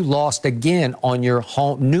 you lost again on your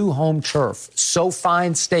new home turf.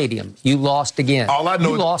 SoFi Stadium. You lost again. All I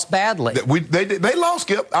know you lost badly. They lost,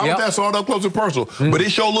 Skip. I was there, saw it up close and personal. But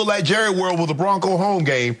it sure looked like Jerry World was a Bronco home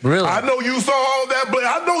game. Really? I know you saw all that, but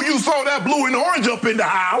I know you saw that blue and orange up in the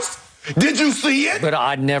house. Did you see it? But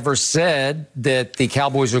I never said that the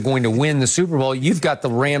Cowboys are going to win the Super Bowl. You've got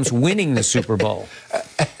the Rams winning the Super Bowl.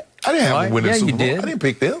 I didn't have them winning the Super Bowl. You did. I didn't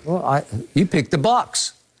pick them. Well, you picked the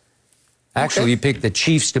Bucs. Actually, you picked the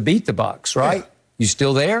Chiefs to beat the Bucs, right? Yeah. You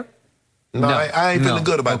still there? No, I ain't feeling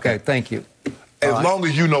good about that. Okay, thank you. As long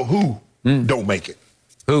as you know who don't make it.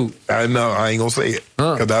 Who? I know. I ain't going to say it.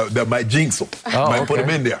 Because that might jinx them. Might put them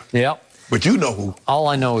in there. Yep. But you know who. All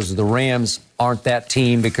I know is the Rams aren't that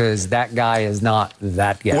team because that guy is not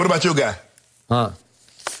that guy. What about your guy?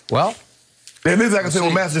 Well. And this, like I said,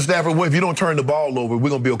 with Master Stafford, well, if you don't turn the ball over,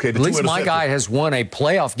 we're going to be okay. At least my guy has won a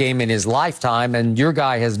playoff game in his lifetime, and your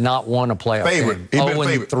guy has not won a playoff game. He's been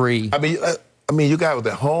favorite. 0-3. I mean, you guys was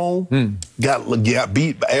at home, got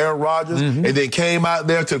beat by Aaron Rodgers, and then came out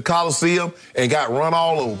there to the Coliseum and got run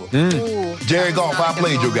all over. Jerry Goff, I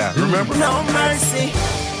played your guy. Remember? No mercy.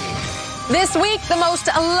 This week, the most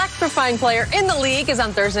electrifying player in the league is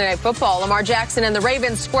on Thursday Night Football. Lamar Jackson and the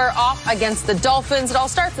Ravens square off against the Dolphins. It all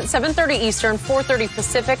starts at 7:30 Eastern, 4:30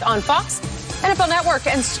 Pacific on Fox, NFL Network,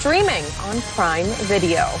 and streaming on Prime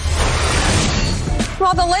Video.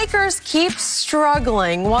 While the Lakers keep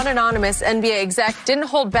struggling, one anonymous NBA exec didn't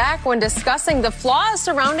hold back when discussing the flaws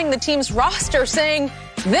surrounding the team's roster, saying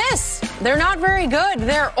they're not very good,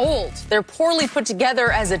 they're old, they're poorly put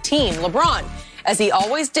together as a team. LeBron, as he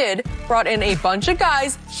always did, brought in a bunch of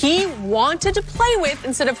guys he wanted to play with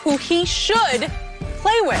instead of who he should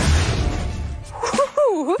play with.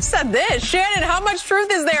 Who said this? Shannon, how much truth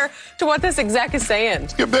is there to what this exec is saying?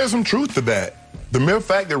 Skip, there's some truth to that. The mere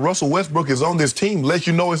fact that Russell Westbrook is on this team lets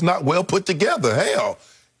you know it's not well put together. Hell,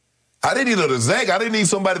 I didn't need an exec. I didn't need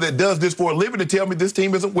somebody that does this for a living to tell me this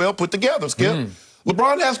team isn't well put together, Skip.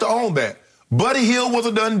 LeBron has to own that. Buddy Hield was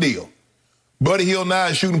a done deal. Buddy Hield now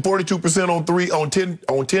is shooting 42%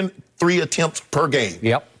 on 10 3 attempts per game.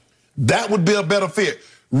 Yep. That would be a better fit.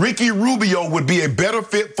 Ricky Rubio would be a better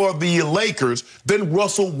fit for the Lakers than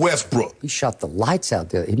Russell Westbrook. He shot the lights out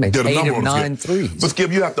there. He made 8 of 9 threes. But,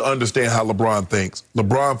 Skip, you have to understand how LeBron thinks.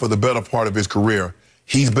 LeBron, for the better part of his career,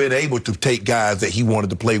 he's been able to take guys that he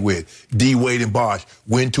wanted to play with. D. Wade and Bosh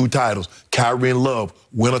win 2 titles. Kyrie and Love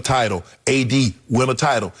win a title. AD win a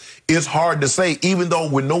title. It's hard to say, even though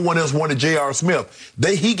when no one else wanted J.R. Smith,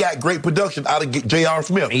 he got great production out of J.R.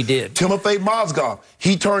 Smith. He did. Timofey Mozgov.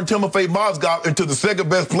 He turned Timofey Mozgov into the second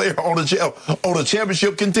best player on a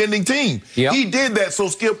championship contending team. Yep. He did that. So,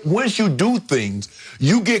 Skip, once you do things,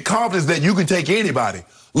 you get confidence that you can take anybody.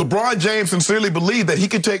 LeBron James sincerely believed that he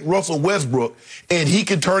could take Russell Westbrook and he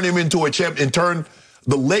could turn him into a champ and turn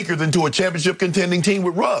the Lakers into a championship contending team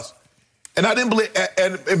with Russ. And I didn't believe,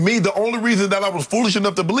 and me, the only reason that I was foolish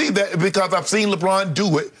enough to believe that is because I've seen LeBron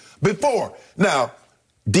do it before. Now,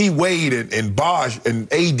 D. Wade and Bosh and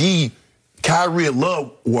AD, Kyrie and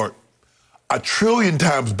Love were a trillion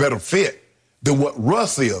times better fit than what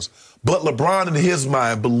Russ is. But LeBron, in his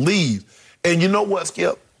mind, believes And you know what,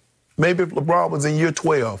 Skip? Maybe if LeBron was in year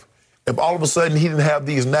 12, if all of a sudden he didn't have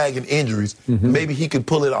these nagging injuries, maybe he could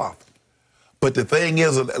pull it off. But the thing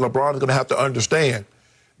is, LeBron is going to have to understand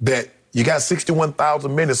that you got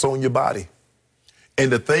 61,000 minutes on your body.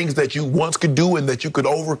 And the things that you once could do and that you could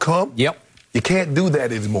overcome, you can't do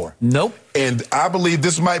that anymore. Nope. And I believe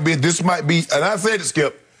this might be, and I said it,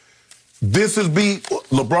 Skip, this would be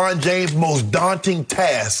LeBron James' most daunting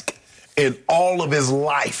task in all of his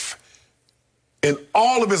life. In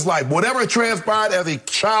all of his life. Whatever transpired as a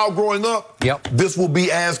child growing up, this will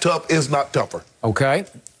be as tough, if not tougher. Okay.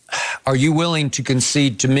 Are you willing to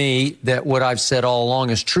concede to me that what I've said all along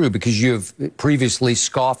is true? Because you have previously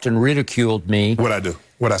scoffed and ridiculed me. What'd I do?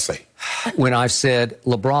 What'd I say? When I've said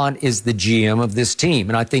LeBron is the GM of this team.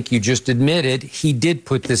 And I think you just admitted he did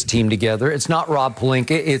put this team together. It's not Rob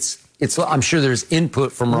Pelinka. I'm sure there's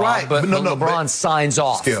input from Rob, but LeBron signs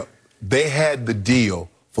off. Skip, they had the deal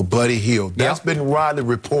for Buddy Hield. That's been widely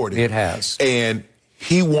reported. It has. And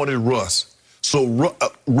he wanted Russ. So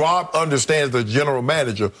Rob understands, the general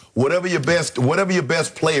manager, whatever your best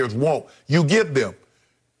players want, you give them.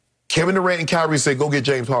 Kevin Durant and Kyrie said, go get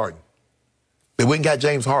James Harden. They went and got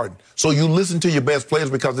James Harden. So you listen to your best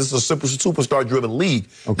players because this is a superstar-driven league.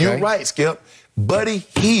 Okay. You're right, Skip. Buddy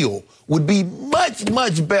Hield would be much,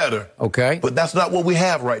 much better. Okay. But that's not what we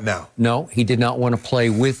have right now. No, he did not want to play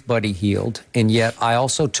with Buddy Hield. And yet I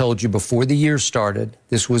also told you before the year started,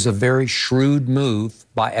 this was a very shrewd move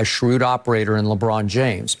by a shrewd operator in LeBron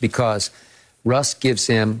James, because Russ gives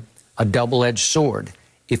him a double-edged sword.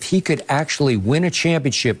 If he could actually win a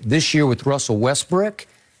championship this year with Russell Westbrook,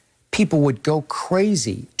 people would go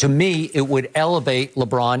crazy. To me, it would elevate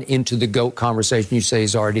LeBron into the GOAT conversation. You say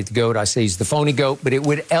he's already the GOAT. I say he's the phony GOAT, but it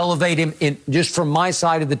would elevate him in, just from my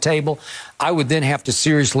side of the table. I would then have to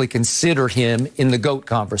seriously consider him in the GOAT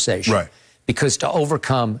conversation. Right. Because to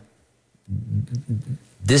overcome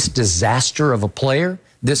this disaster of a player,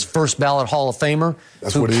 this first ballot Hall of Famer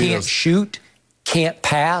who can't shoot, can't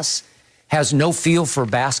pass, has no feel for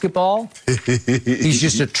basketball. He's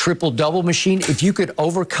just a triple-double machine. If you could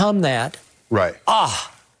overcome that,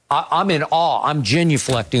 I'm in awe. I'm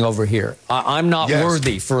genuflecting over here. I'm not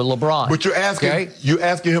worthy for LeBron. But you're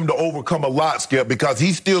asking him to overcome a lot, Skip, because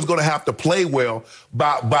he's still going to have to play well.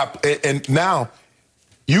 And now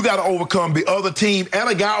you got to overcome the other team and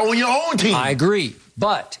a guy on your own team. I agree.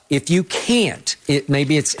 But if you can't,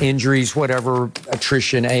 maybe it's injuries, whatever,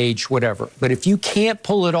 attrition, age, whatever. But if you can't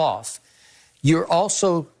pull it off, you're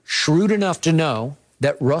also shrewd enough to know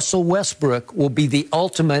that Russell Westbrook will be the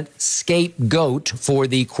ultimate scapegoat for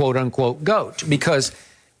the quote-unquote GOAT, because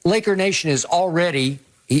Laker Nation is already,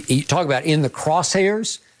 you talk about in the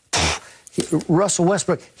crosshairs, Russell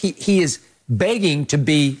Westbrook, he is begging to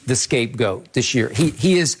be the scapegoat this year.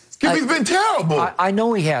 He is... He's been terrible. I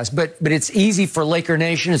know he has, but it's easy for Laker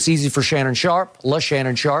Nation, it's easy for Shannon Sharpe,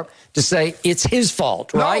 Shannon Sharpe, to say it's his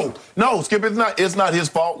fault, right? No, Skip, it's not his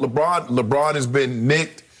fault. LeBron has been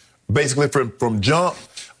nicked basically from jump.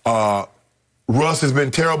 Russ has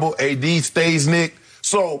been terrible. AD stays nicked.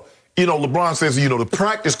 So, LeBron says, the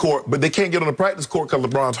practice court, but they can't get on the practice court because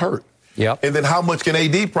LeBron's hurt. Yep. And then how much can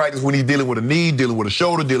AD practice when he's dealing with a knee, dealing with a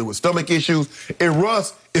shoulder, dealing with stomach issues? And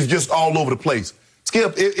Russ is just all over the place.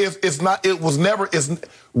 Skip,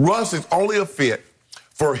 Russ is only a fit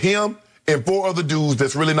for him and 4 other dudes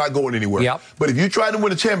that's really not going anywhere. Yep. But if you try to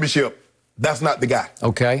win a championship, that's not the guy.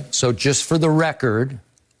 Okay, so just for the record,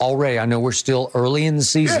 already, I know we're still early in the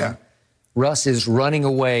season. Yeah. Russ is running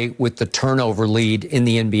away with the turnover lead in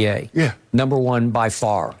the NBA. Yeah. Number 1 by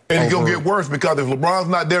far. And it's going to get worse because if LeBron's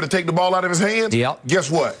not there to take the ball out of his hands, guess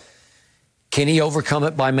what? Can he overcome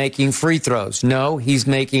it by making free throws? No,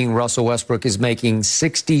 Russell Westbrook is making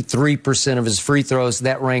 63% of his free throws.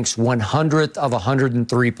 That ranks 100th of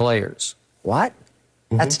 103 players. What?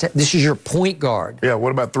 This is your point guard. Yeah,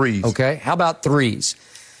 what about threes? Okay, how about threes?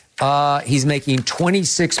 He's making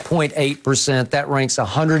 26.8%. That ranks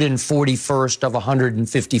 141st of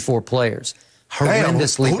 154 players.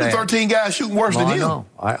 Horrendously bad. Who the 13 guys shooting worse than him? No,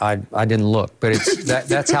 I didn't look, but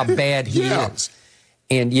that's how bad he is.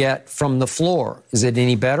 And yet, from the floor, is it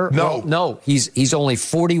any better? No. Well, no, he's only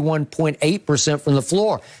 41.8% from the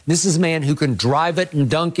floor. This is a man who can drive it and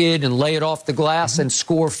dunk it and lay it off the glass and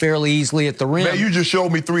score fairly easily at the rim. Man, you just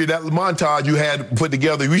showed me 3. That montage you had put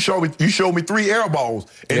together. You showed me 3 air balls,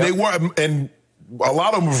 and they were, and a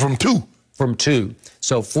lot of them were from 2. From 2.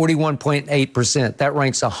 So 41.8%. That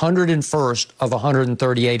ranks 101st of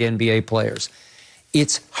 138 NBA players.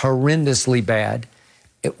 It's horrendously bad.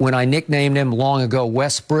 When I nicknamed him long ago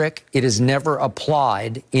Westbrick, it has never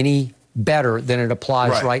applied any better than it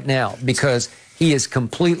applies right now, because He is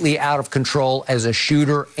completely out of control as a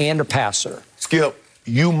shooter and a passer. Skip,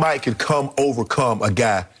 you might could overcome a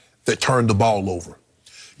guy that turned the ball over.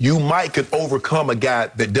 You might could overcome a guy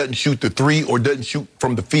that doesn't shoot the three or doesn't shoot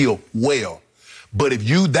from the field well. But if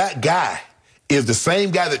that guy is the same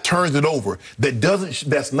guy that turns it over,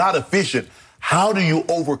 that's not efficient, how do you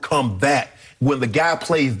overcome that when the guy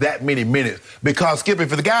plays that many minutes? Because, Skip, if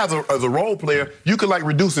the guy's a role player, you could,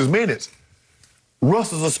 reduce his minutes.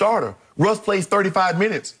 Russ is a starter. Russ plays 35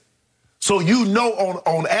 minutes. So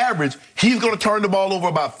on average, he's going to turn the ball over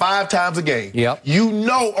about 5 times a game. Yep.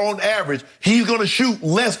 On average, he's going to shoot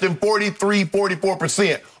less than 43,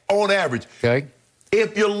 44% on average. Okay.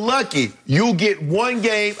 If you're lucky, you'll get one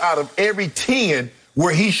game out of every 10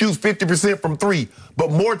 where he shoots 50% from 3.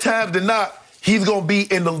 But more times than not, he's going to be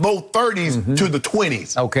in the low 30s to the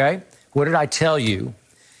 20s. Okay. What did I tell you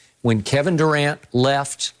when Kevin Durant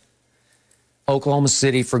left Oklahoma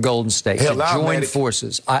City for Golden State to join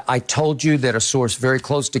forces? I told you that a source very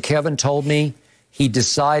close to Kevin told me he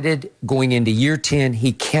decided going into year 10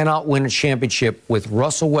 he cannot win a championship with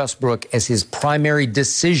Russell Westbrook as his primary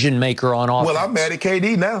decision maker on offense. Well, I'm mad at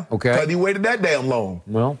KD now. Okay. Because he waited that damn long.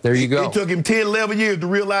 Well, there you go. It took him 10, 11 years to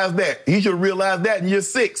realize that. He should have realized that in year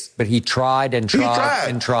 6. But he tried and tried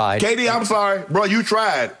and tried. KD, I'm sorry. Bro, you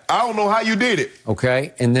tried. I don't know how you did it.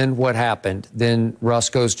 Okay. And then what happened? Then Russ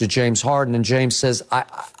goes to James Harden, and James says,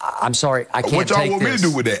 I'm sorry, I can't take this. What y'all want me to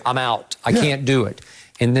do with that? I'm out. I can't do it.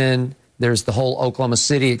 And then there's the whole Oklahoma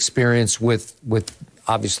City experience with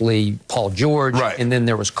obviously Paul George. Right. And then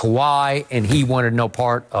there was Kawhi, and he wanted no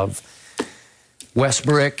part of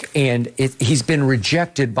Westbrook. And he's been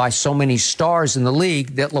rejected by so many stars in the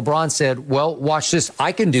league that LeBron said, well, watch this.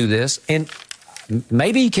 I can do this. And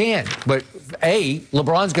maybe he can. But,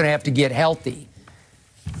 LeBron's going to have to get healthy.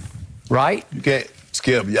 Right? You can't,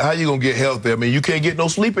 Skip, how you going to get healthy? I mean, you can't get no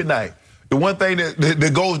sleep at night. The one thing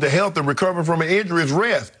that goes to health and recovering from an injury is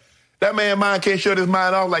rest. That man mind can't shut his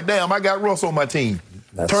mind off like, damn, I got Russ on my team.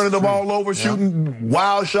 Turning the ball over, shooting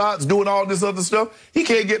wild shots, doing all this other stuff. He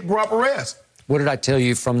can't get proper rest. What did I tell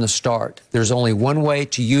you from the start? There's only one way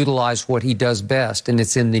to utilize what he does best, and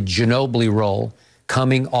it's in the Ginobili role,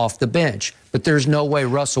 coming off the bench. But there's no way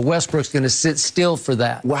Russell Westbrook's going to sit still for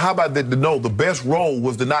that. Well, how about the best role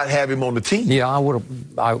was to not have him on the team. Yeah,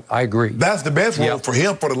 I agree. That's the best role for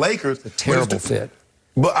him, for the Lakers. A terrible fit.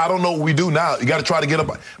 But I don't know what we do now. You got to try to get up.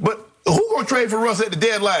 But who going to trade for Russ at the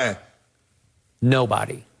deadline?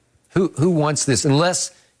 Nobody. Who wants this? Unless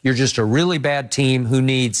you're just a really bad team who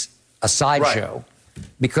needs a sideshow. Right.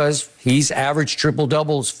 Because he's averaged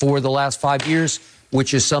triple-doubles for the last 5 years,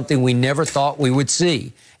 which is something we never thought we would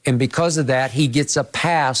see. And because of that, he gets a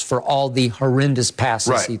pass for all the horrendous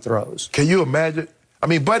passes he throws. Can you imagine? I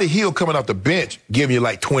mean, Buddy Hield coming off the bench giving you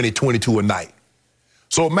like 20, 22 a night.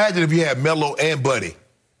 So imagine if you had Melo and Buddy.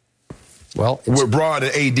 Well, with Broad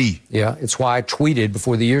and AD. Yeah, it's why I tweeted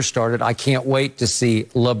before the year started, I can't wait to see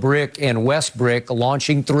LeBrick and Westbrook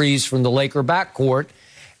launching threes from the Laker backcourt.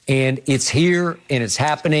 And it's here, and it's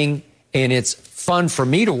happening, and it's fun for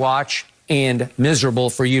me to watch and miserable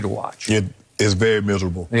for you to watch. It's very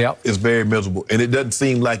miserable. Yeah. It's very miserable. And it doesn't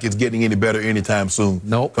seem like it's getting any better anytime soon.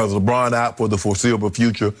 Nope. Because LeBron out for the foreseeable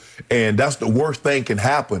future. And that's the worst thing can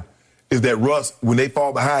happen, is that Russ, when they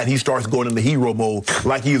fall behind, he starts going into hero mode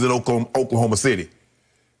like he's in Oklahoma City.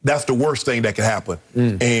 That's the worst thing that can happen.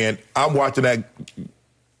 And I'm watching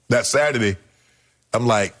that Saturday. I'm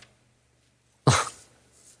like,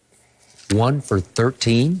 1 for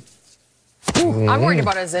 13. I'm worried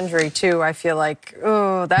about his injury, too. I feel like,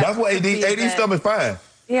 that's what AD's stomach's fine.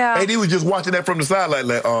 Yeah. AD was just watching that from the sideline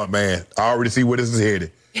like, oh, man, I already see where this is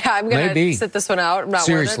headed. Yeah, I'm going to sit this one out. I'm not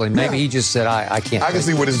Seriously, maybe he just said, I can't. I can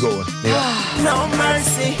see where it's going. Yeah. No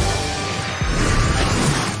mercy.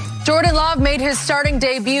 Jordan Love made his starting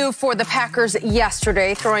debut for the Packers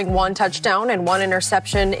yesterday, throwing 1 touchdown and 1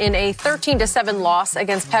 interception in a 13-7 loss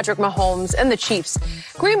against Patrick Mahomes and the Chiefs.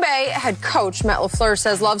 Green Bay head coach Matt LaFleur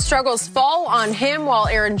says Love's struggles fall on him, while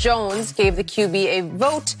Aaron Jones gave the QB a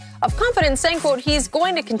vote of confidence, saying, quote, he's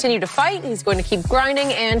going to continue to fight, he's going to keep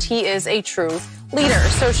grinding, and he is a true leader.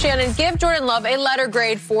 So, Shannon, give Jordan Love a letter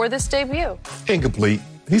grade for this debut. Incomplete.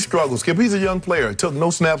 He struggles, Skip. He's a young player. He took no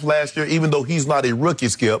snaps last year, even though he's not a rookie,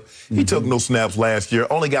 Skip. He took no snaps last year.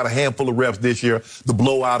 Only got a handful of reps this year. The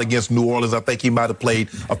blowout against New Orleans, I think he might have played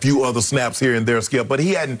a few other snaps here and there, Skip. But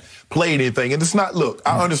he hadn't played anything. And it's not, look,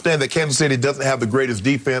 I understand that Kansas City doesn't have the greatest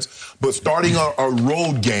defense, but starting a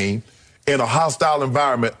road game in a hostile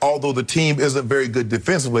environment, although the team isn't very good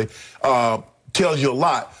defensively, tells you a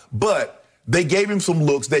lot. But they gave him some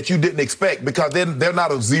looks that you didn't expect, because they're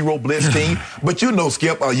not a zero blitz team. But you know,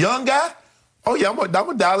 Skip, a young guy, Oh, yeah, I'm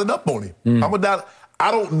gonna dial it up on him. I'm gonna dial it.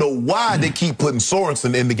 I don't know why they keep putting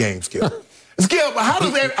Sorensen in the game, Skip. Skip, how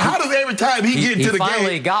does every time he get into the game? He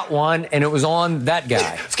finally got one, and it was on that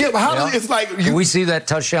guy. Skip, does it's like... Can we see that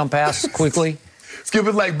touchdown pass quickly? Skip,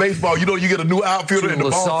 it's like baseball. You know, you get a new outfielder and the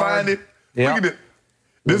ball find it. Yep. Look at it.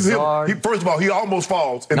 This is him. First of all, he almost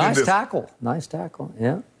falls. And nice tackle. Nice tackle,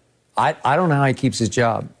 yeah. I don't know how he keeps his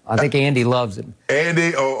job. I think Andy loves him.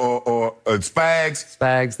 Andy or Spags.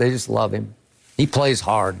 Spags, they just love him. He plays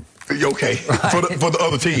hard. Okay, right. for the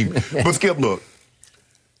other team. But Skip, look,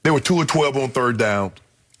 they were 2 of 12 on third down.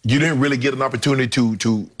 You didn't really get an opportunity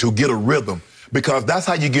to get a rhythm, because that's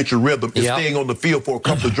how you get your rhythm, is staying on the field for a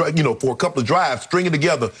couple of drives, stringing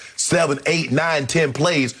together 7, 8, 9, 10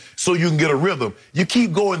 plays so you can get a rhythm. You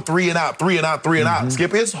keep going 3 and out, 3 and out, 3 and out.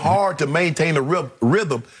 Skip, it's hard to maintain a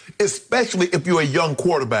rhythm, especially if you're a young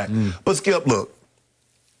quarterback. But Skip, look,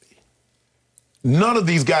 none of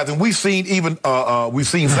these guys, and we've seen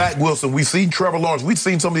Zach Wilson, we've seen Trevor Lawrence, we've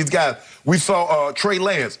seen some of these guys. We saw Trey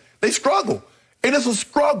Lance. They struggle, and it's a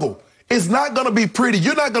struggle. It's not going to be pretty.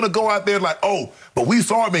 You're not going to go out there like, oh, but we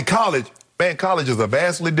saw him in college. Man, college is a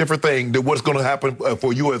vastly different thing than what's going to happen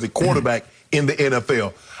for you as a quarterback in the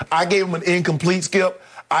NFL. I gave him an incomplete, Skip.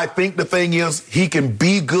 I think the thing is he can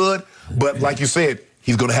be good, but like you said,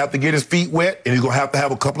 he's going to have to get his feet wet, and he's going to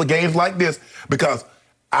have a couple of games like this, because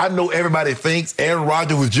I know everybody thinks Aaron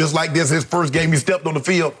Rodgers was just like this his first game he stepped on the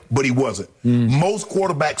field, but he wasn't. Most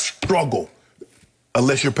quarterbacks struggle,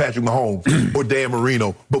 unless you're Patrick Mahomes or Dan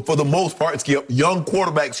Marino. But for the most part, Skip, young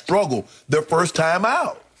quarterbacks struggle their first time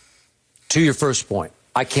out. To your first point,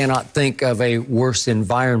 I cannot think of a worse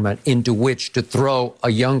environment into which to throw a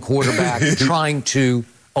young quarterback trying to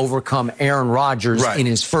overcome Aaron Rodgers in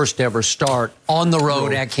his first ever start on the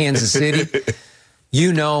road at Kansas City.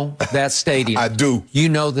 You know that stadium. I do. You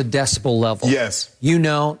know the decibel level. Yes. You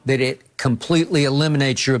know that it completely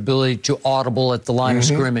eliminates your ability to audible at the line of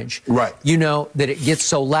scrimmage. Right. You know that it gets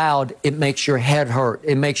so loud, it makes your head hurt.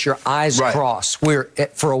 It makes your eyes cross. Where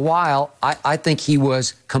for a while, I think he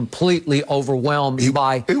was completely overwhelmed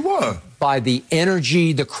by the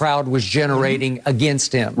energy the crowd was generating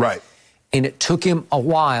against him. Right. And it took him a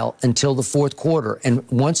while until the fourth quarter. And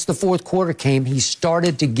once the fourth quarter came, he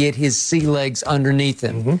started to get his sea legs underneath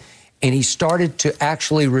him. And he started to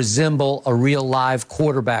actually resemble a real live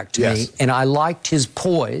quarterback to me. And I liked his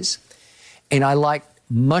poise, and I liked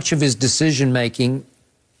much of his decision-making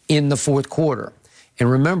in the fourth quarter. And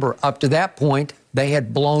remember, up to that point, they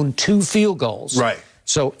had blown 2 field goals. Right.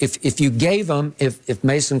 So if you gave him, if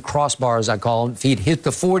Mason Crossbar, as I call him, if he'd hit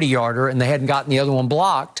the 40-yarder and they hadn't gotten the other one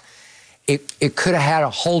blocked, it could have had a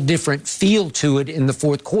whole different feel to it in the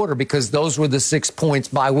fourth quarter, because those were the 6 points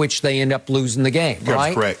by which they end up losing the game, right?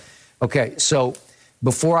 That's correct. Okay, so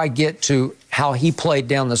before I get to how he played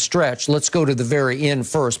down the stretch, let's go to the very end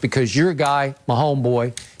first, because your guy, my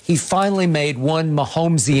homeboy, he finally made one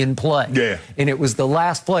Mahomesian play. Yeah. And it was the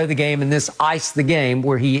last play of the game, and this iced the game,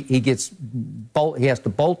 where he has to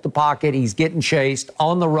bolt the pocket, he's getting chased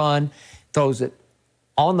on the run, throws it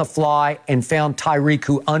on the fly, and found Tyreek,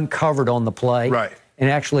 who uncovered on the play. Right. And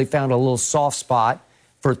actually found a little soft spot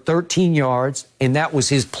for 13 yards, and that was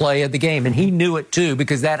his play of the game. And he knew it, too,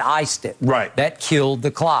 because that iced it. Right. That killed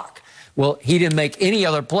the clock. Well, he didn't make any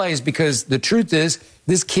other plays, because the truth is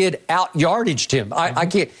this kid out-yardaged him. I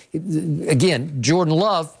can't. Again, Jordan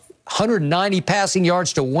Love, 190 passing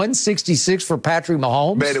yards to 166 for Patrick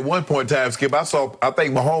Mahomes. Man, at one point in time, Skip, I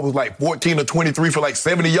think Mahomes was like 14 or 23 for like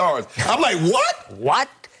 70 yards. I'm like, what? What?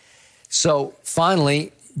 So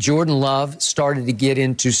finally, Jordan Love started to get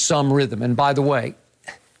into some rhythm. And by the way,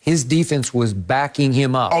 his defense was backing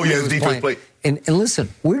him up. Oh, yeah, his defense played. And listen,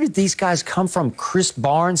 where did these guys come from? Chris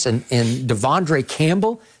Barnes and Devondre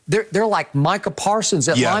Campbell? They're like Micah Parsons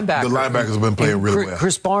at linebacker. The linebackers have been playing really well.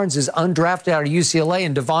 Chris Barnes is undrafted out of UCLA,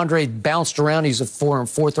 and Devondre bounced around. He's a 4th and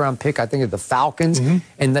 4th round pick, I think, of the Falcons.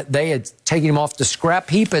 And that they had taken him off the scrap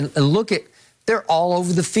heap. And look at, they're all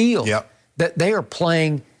over the field. Yep. That they are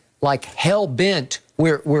playing like hell-bent,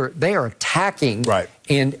 where they are attacking. Right.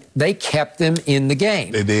 And they kept them in the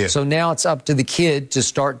game. They did. So now it's up to the kid to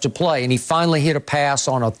start to play. And he finally hit a pass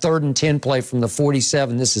on a 3rd and 10 play from the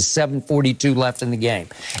 47. This is 7:42 left in the game.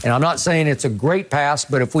 And I'm not saying it's a great pass,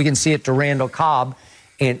 but if we can see it to Randall Cobb,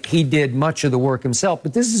 and he did much of the work himself.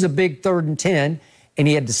 But this is a big 3rd and 10, and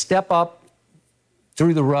he had to step up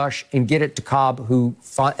through the rush and get it to Cobb,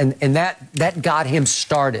 and that got him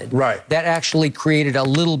started. Right. That actually created a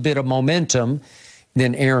little bit of momentum.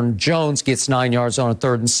 Then Aaron Jones gets 9 yards on a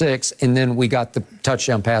 3rd and 6, and then we got the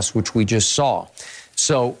touchdown pass, which we just saw.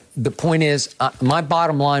 So the point is, my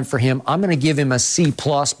bottom line for him, I'm going to give him a C+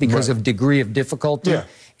 because of degree of difficulty. Yeah.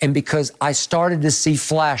 and because I started to see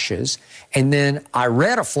flashes. And then I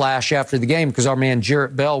read a flash after the game because our man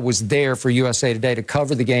Jarrett Bell was there for USA Today to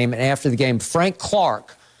cover the game. And after the game, Frank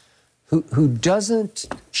Clark, who doesn't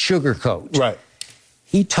sugarcoat, right?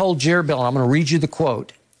 He told Jarrett Bell, and I'm going to read you the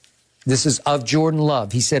quote. This is of Jordan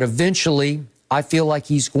Love. He said, eventually, I feel like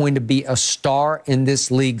he's going to be a star in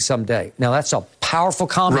this league someday. Now, that's a powerful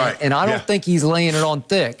comment, right. and I don't think he's laying it on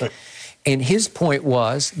thick. Right. And his point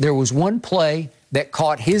was there was one play that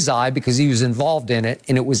caught his eye because he was involved in it,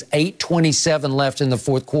 and it was 8:27 left in the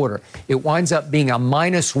fourth quarter. It winds up being a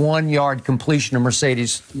 -1 yard completion to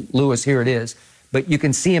Mercedes Lewis. Here it is. But you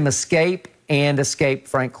can see him escape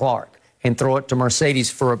Frank Clark and throw it to Mercedes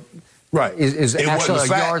for is actually a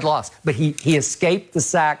yard loss. But he escaped the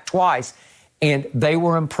sack twice, and they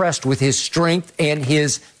were impressed with his strength and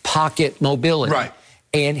his pocket mobility. Right.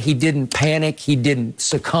 And he didn't panic. He didn't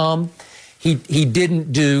succumb. He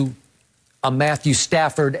didn't do a Matthew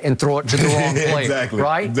Stafford and throw it to the wrong player. Exactly.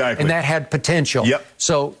 Right? Exactly. And that had potential. Yep.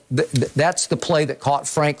 So that's the play that caught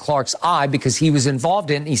Frank Clark's eye because he was involved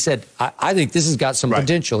in it. He said, I think this has got some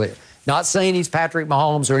potential here. Not saying he's Patrick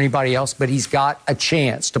Mahomes or anybody else, but he's got a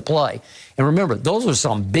chance to play. And remember, those are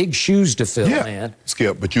some big shoes to fill, man.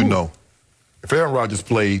 Skip, but you know, if Aaron Rodgers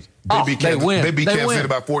played, they beat Kansas City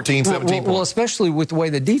about 14, 17 points. Well, especially with the way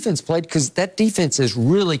the defense played, because that defense is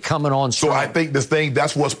really coming on strong. So I think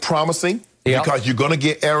that's what's promising. Yep. Because you're going to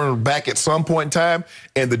get Aaron back at some point in time,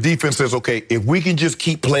 and the defense says, okay, if we can just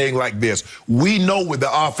keep playing like this, we know with the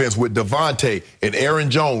offense, with Devontae and Aaron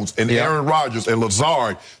Jones and Aaron Rodgers and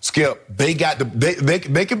Lazard, Skip, they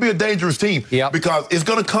can be a dangerous team because it's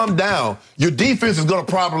going to come down. Your defense is going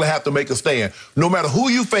to probably have to make a stand. No matter who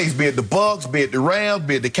you face, be it the Bucks, be it the Rams,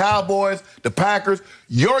 be it the Cowboys, the Packers,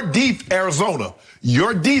 Arizona,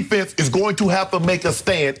 your defense is going to have to make a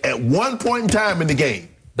stand at one point in time in the game.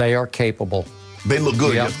 They are capable. They look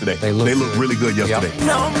good yesterday. They look really good yesterday.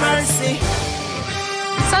 No mercy.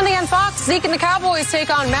 Sunday on Fox, Zeke and the Cowboys take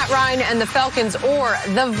on Matt Ryan and the Falcons, or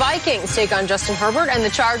the Vikings take on Justin Herbert and the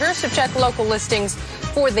Chargers. So check local listings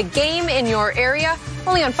for the game in your area,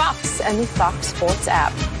 only on Fox and the Fox Sports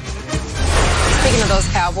app. Speaking of those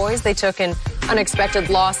Cowboys, they took an unexpected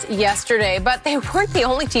loss yesterday, but they weren't the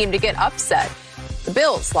only team to get upset. The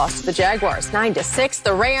Bills lost to the Jaguars 9-6.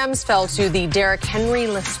 The Rams fell to the Derrick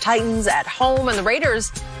Henry-less Titans at home, and the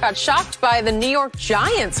Raiders got shocked by the New York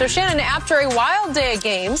Giants. So, Shannon, after a wild day of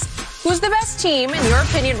games, who's the best team, in your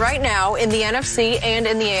opinion, right now in the NFC and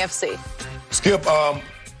in the AFC? Skip, I'm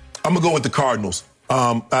going to go with the Cardinals.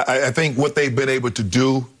 I think what they've been able to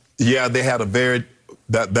do, they had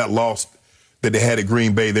that loss that they had at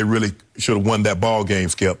Green Bay. They really should have won that ball game,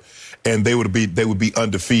 Skip. And they would be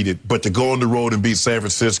undefeated. But to go on the road and beat San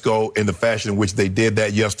Francisco in the fashion in which they did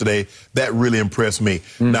that yesterday, that really impressed me.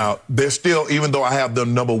 Now, they're still, even though I have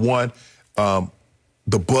them number one,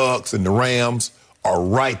 the Bucks and the Rams are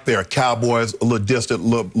right there. Cowboys a little distant,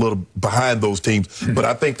 little behind those teams. But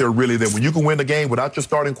I think they're really there. When you can win the game without your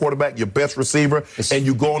starting quarterback, your best receiver, and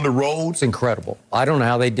you go on the road. It's incredible. I don't know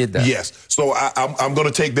how they did that. Yes. So I'm going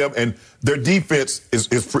to take them, and their defense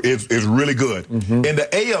is really good. In the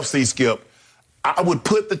AFC, Skip, I would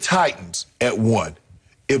put the Titans at 1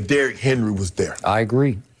 if Derrick Henry was there. I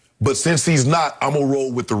agree. But since he's not, I'm going to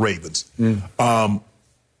roll with the Ravens.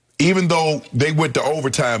 Even though they went to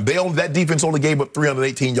overtime, that defense only gave up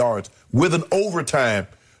 318 yards with an overtime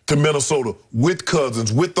to Minnesota, with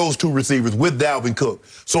Cousins, with those two receivers, with Dalvin Cook.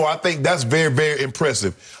 So I think that's very, very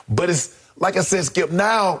impressive. But it's, like I said, Skip,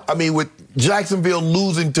 now, I mean, with Jacksonville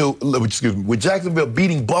with Jacksonville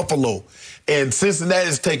beating Buffalo and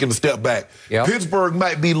Cincinnati's taking a step back, Pittsburgh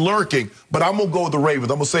might be lurking, but I'm going to go with the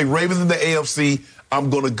Ravens. I'm going to say Ravens in the AFC.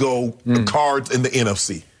 I'm going to go the Cards in the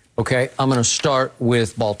NFC. Okay, I'm going to start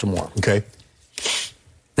with Baltimore. Okay.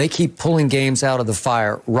 They keep pulling games out of the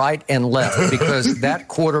fire right and left because that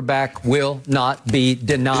quarterback will not be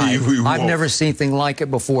denied. I've never seen anything like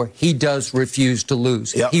it before. He does refuse to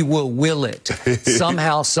lose. He will it.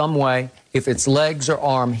 Somehow, some way, if it's legs or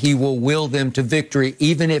arm, he will will them to victory,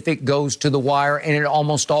 even if it goes to the wire, and it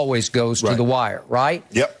almost always goes to the wire, right?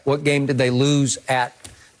 What game did they lose at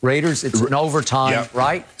Raiders? It's an overtime,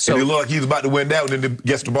 right? So and he looked like he was about to win that one, and then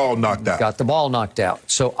gets the ball knocked out. Got the ball knocked out.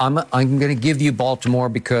 So I'm going to give you Baltimore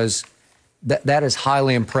because that is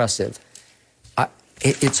highly impressive.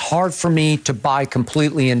 It's hard for me to buy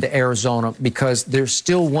completely into Arizona because there's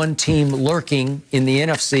still one team lurking in the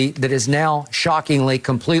NFC that is now shockingly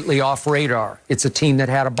completely off radar. It's a team that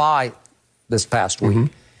had a bye this past week.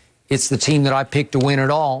 It's the team that I picked to win it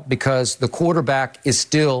all because the quarterback is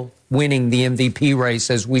still winning the MVP race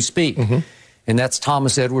as we speak. And that's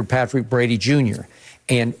Thomas Edward Patrick Brady Jr.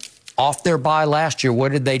 And off their bye last year,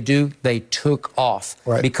 what did they do? They took off.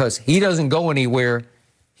 Right. Because he doesn't go anywhere.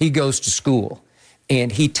 He goes to school. And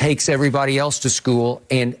he takes everybody else to school,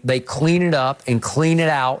 and they clean it up and clean it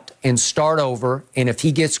out and start over. And if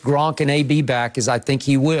he gets Gronk and AB back, as I think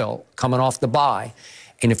he will, coming off the bye,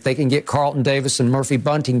 and if they can get Carlton Davis and Murphy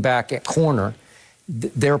Bunting back at corner,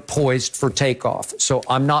 they're poised for takeoff. So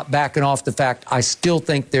I'm not backing off the fact I still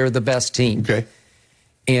think they're the best team. Okay.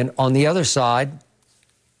 And on the other side,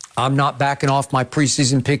 I'm not backing off my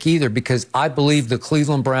preseason pick either, because I believe the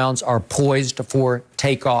Cleveland Browns are poised for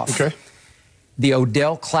takeoff. Okay. The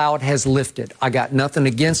Odell cloud has lifted. I got nothing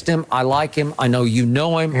against him. I like him. I know you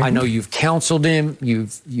know him. I know you've counseled him.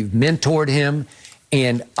 You've mentored him.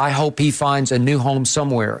 And I hope he finds a new home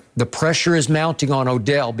somewhere. The pressure is mounting on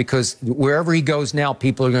Odell, because wherever he goes now,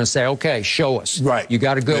 people are going to say, okay, show us. Right. You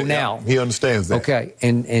got to go now. He understands that. Okay,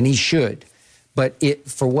 and he should. But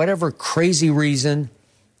for whatever crazy reason,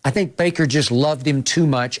 I think Baker just loved him too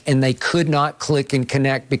much, and they could not click and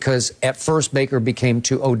connect, because at first Baker became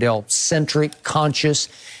too Odell-centric, conscious,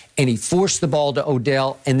 and he forced the ball to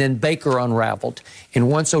Odell, and then Baker unraveled. And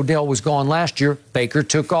once Odell was gone last year, Baker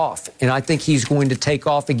took off. And I think he's going to take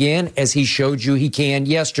off again, as he showed you he can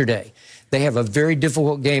yesterday. They have a very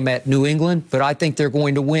difficult game at New England, but I think they're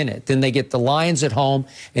going to win it. Then they get the Lions at home,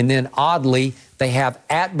 and then oddly, they have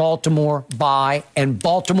at Baltimore, bye, and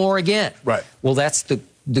Baltimore again. Right. Well, that's the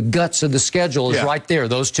guts of the schedule is right there,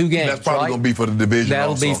 those two games. That's probably going to be for the division.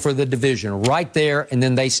 That'll be for the division right there. And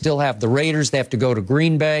then they still have the Raiders. They have to go to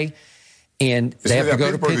Green Bay, and they have to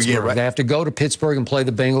go to Pittsburgh. Again, right? They have to go to Pittsburgh and play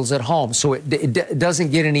the Bengals at home. So it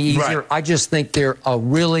doesn't get any easier. Right. I just think they're a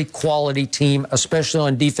really quality team, especially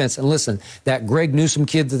on defense. And listen, that Greg Newsome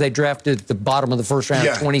kid that they drafted at the bottom of the first round,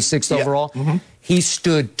 26th overall, he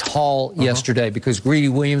stood tall yesterday, because Greedy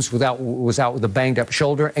Williams was out with a banged-up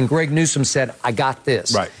shoulder, and Greg Newsome said, I got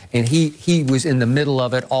this. Right. And he was in the middle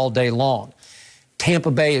of it all day long. Tampa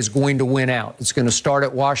Bay is going to win out. It's going to start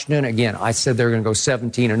at Washington. Again, I said they're going to go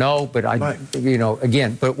 17-0, but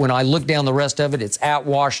again, but when I look down the rest of it, it's at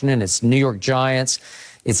Washington, it's New York Giants,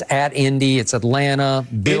 it's at Indy, it's Atlanta,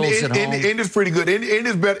 Bills at home. Indy's pretty good.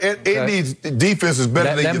 Indy's better. Indy's defense is better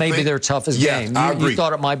than you think. That may be their toughest game. I agree. You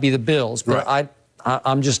thought it might be the Bills, but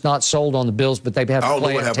I'm just not sold on the Bills, but they have to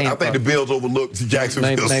play at Tampa. I think the Bills overlooked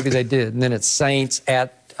Jacksonville. Maybe they did. And then it's Saints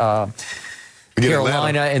at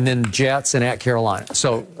Carolina, and then Jets and at Carolina.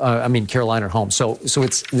 So, Carolina at home. So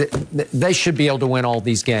they should be able to win all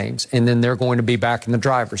these games, and then they're going to be back in the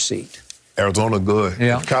driver's seat. Arizona good.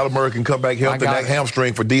 Yeah. If Kyler Murray can come back healthy, that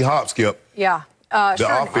hamstring for D-Hop, Skip. Yeah.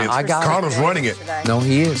 The offense. Connor's running it. No,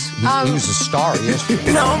 he is. He was a star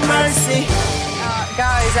yesterday. No mercy.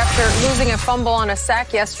 Guys, after losing a fumble on a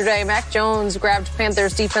sack yesterday, Mac Jones grabbed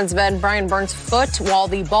Panthers defensive end Brian Burns' foot while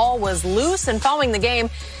the ball was loose. And following the game,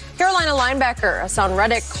 Carolina linebacker Hassan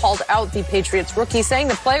Reddick called out the Patriots rookie, saying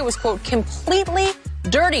the play was, quote, completely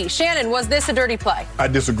dirty. Shannon, was this a dirty play? I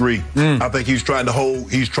disagree. I think he's trying to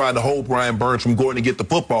hold Brian Burns from going to get the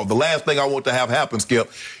football. The last thing I want to have happen, Skip,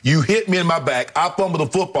 you hit me in my back, I fumble the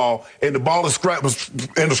football, and the ball is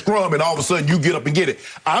in the scrum, and all of a sudden you get up and get it.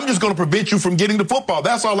 I'm just going to prevent you from getting the football.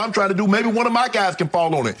 That's all I'm trying to do. Maybe one of my guys can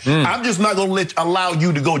fall on it. I'm just not going to allow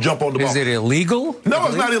you to go jump on the ball. Is it illegal? No,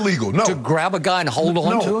 it's not illegal. No. To grab a guy and hold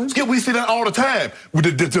on to him? Skip, we see that all the time.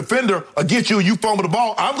 The defender will get you and you fumble the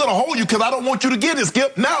ball. I'm going to hold you because I don't want you to get it,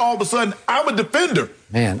 Skip. Now all of a sudden I'm a defender.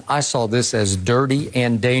 Man, I saw this as dirty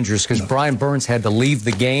and dangerous, because Brian Burns had to leave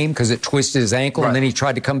the game because it twisted his ankle, and then he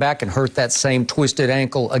tried to come back and hurt that same twisted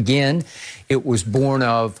ankle again. It was born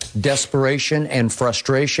of desperation and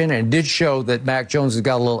frustration, and it did show that Mac Jones has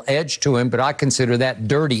got a little edge to him, but I consider that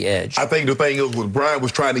dirty edge. I think the thing is, when Brian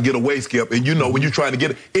was trying to get away, Skip, and when you're trying to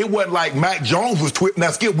get it, it wasn't like Mac Jones was twisting.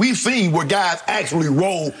 Now, Skip, we've seen where guys actually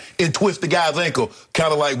roll and twist the guy's ankle,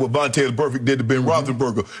 kind of like what Vontaze Burfict did to Ben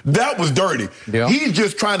Roethlisberger. That was dirty. Yeah. He's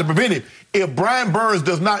just trying to prevent it. If Brian Burns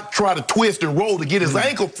does not try to twist and roll to get his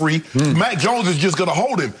ankle free, Mac Jones is just going to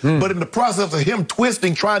hold him. But in the process of him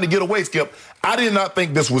twisting, trying to get away, Skip, I did not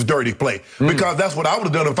think this was dirty play, because that's what I would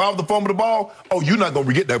have done if I was the fumble the ball. Oh, you're not going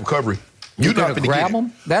to get that recovery. You're not going to grab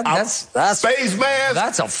him? That's face mask.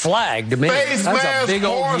 That's a flag to me. Face that's mask, a big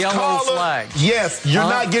old yellow collar. flag. Yes, you're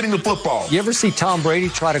not getting the football. You ever see Tom Brady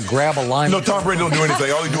try to grab a line? No, Tom Brady don't do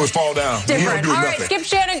anything. All he do is fall down. Different. All right, Skip,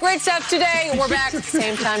 Shannon, great stuff today. We're back at the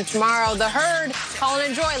same time tomorrow. The Herd, call and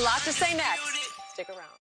enjoy. Lots to say next. Stick around.